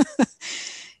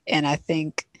 And I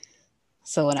think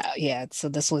so. So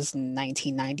this was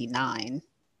 1999,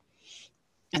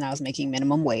 and I was making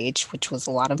minimum wage, which was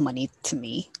a lot of money to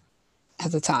me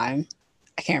at the time.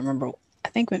 I can't remember. I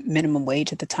think minimum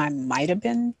wage at the time might have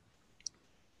been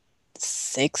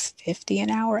 $6.50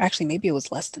 an hour. Actually, maybe it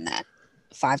was less than that.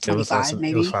 $5.25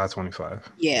 maybe. It was $5.25.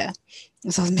 Yeah.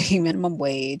 So I was making minimum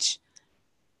wage.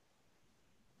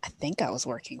 I think I was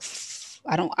working.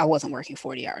 I wasn't working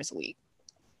 40 hours a week.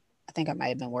 I think I might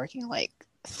have been working like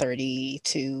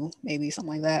 32, maybe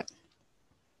something like that.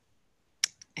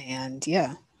 And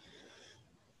yeah,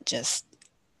 just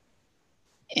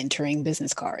entering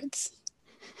business cards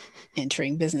and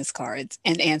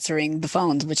answering the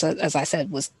phones, which, as I said,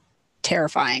 was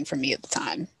terrifying for me at the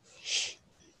time.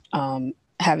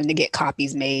 Having to get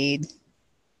copies made,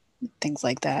 things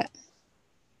like that.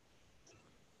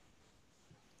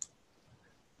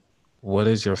 What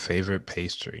is your favorite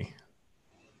pastry?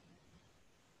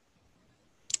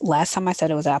 Last time I said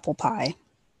it was apple pie.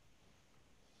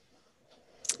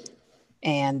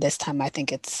 And this time I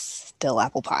think it's still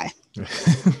apple pie.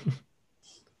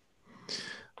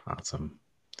 Awesome.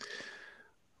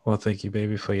 Well, thank you,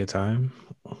 baby, for your time.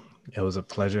 It was a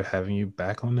pleasure having you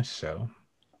back on the show.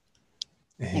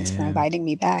 Thanks for inviting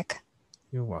me back.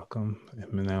 You're welcome.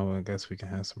 And now I guess we can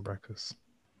have some breakfast.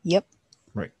 Yep.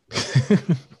 Right.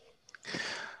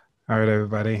 All right,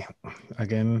 everybody.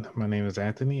 Again, my name is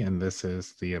Anthony, and this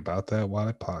is the About That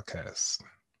Wallet podcast.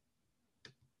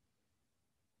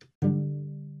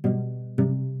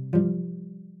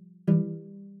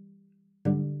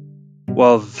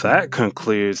 Well, that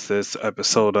concludes this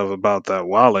episode of About That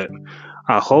Wallet.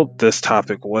 I hope this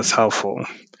topic was helpful.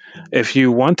 If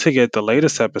you want to get the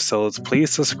latest episodes, please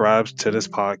subscribe to this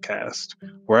podcast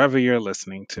wherever you're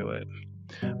listening to it.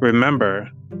 Remember,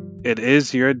 it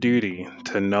is your duty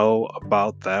to know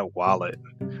about that wallet.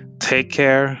 Take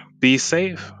care. Be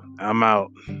safe. I'm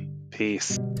out.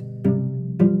 Peace.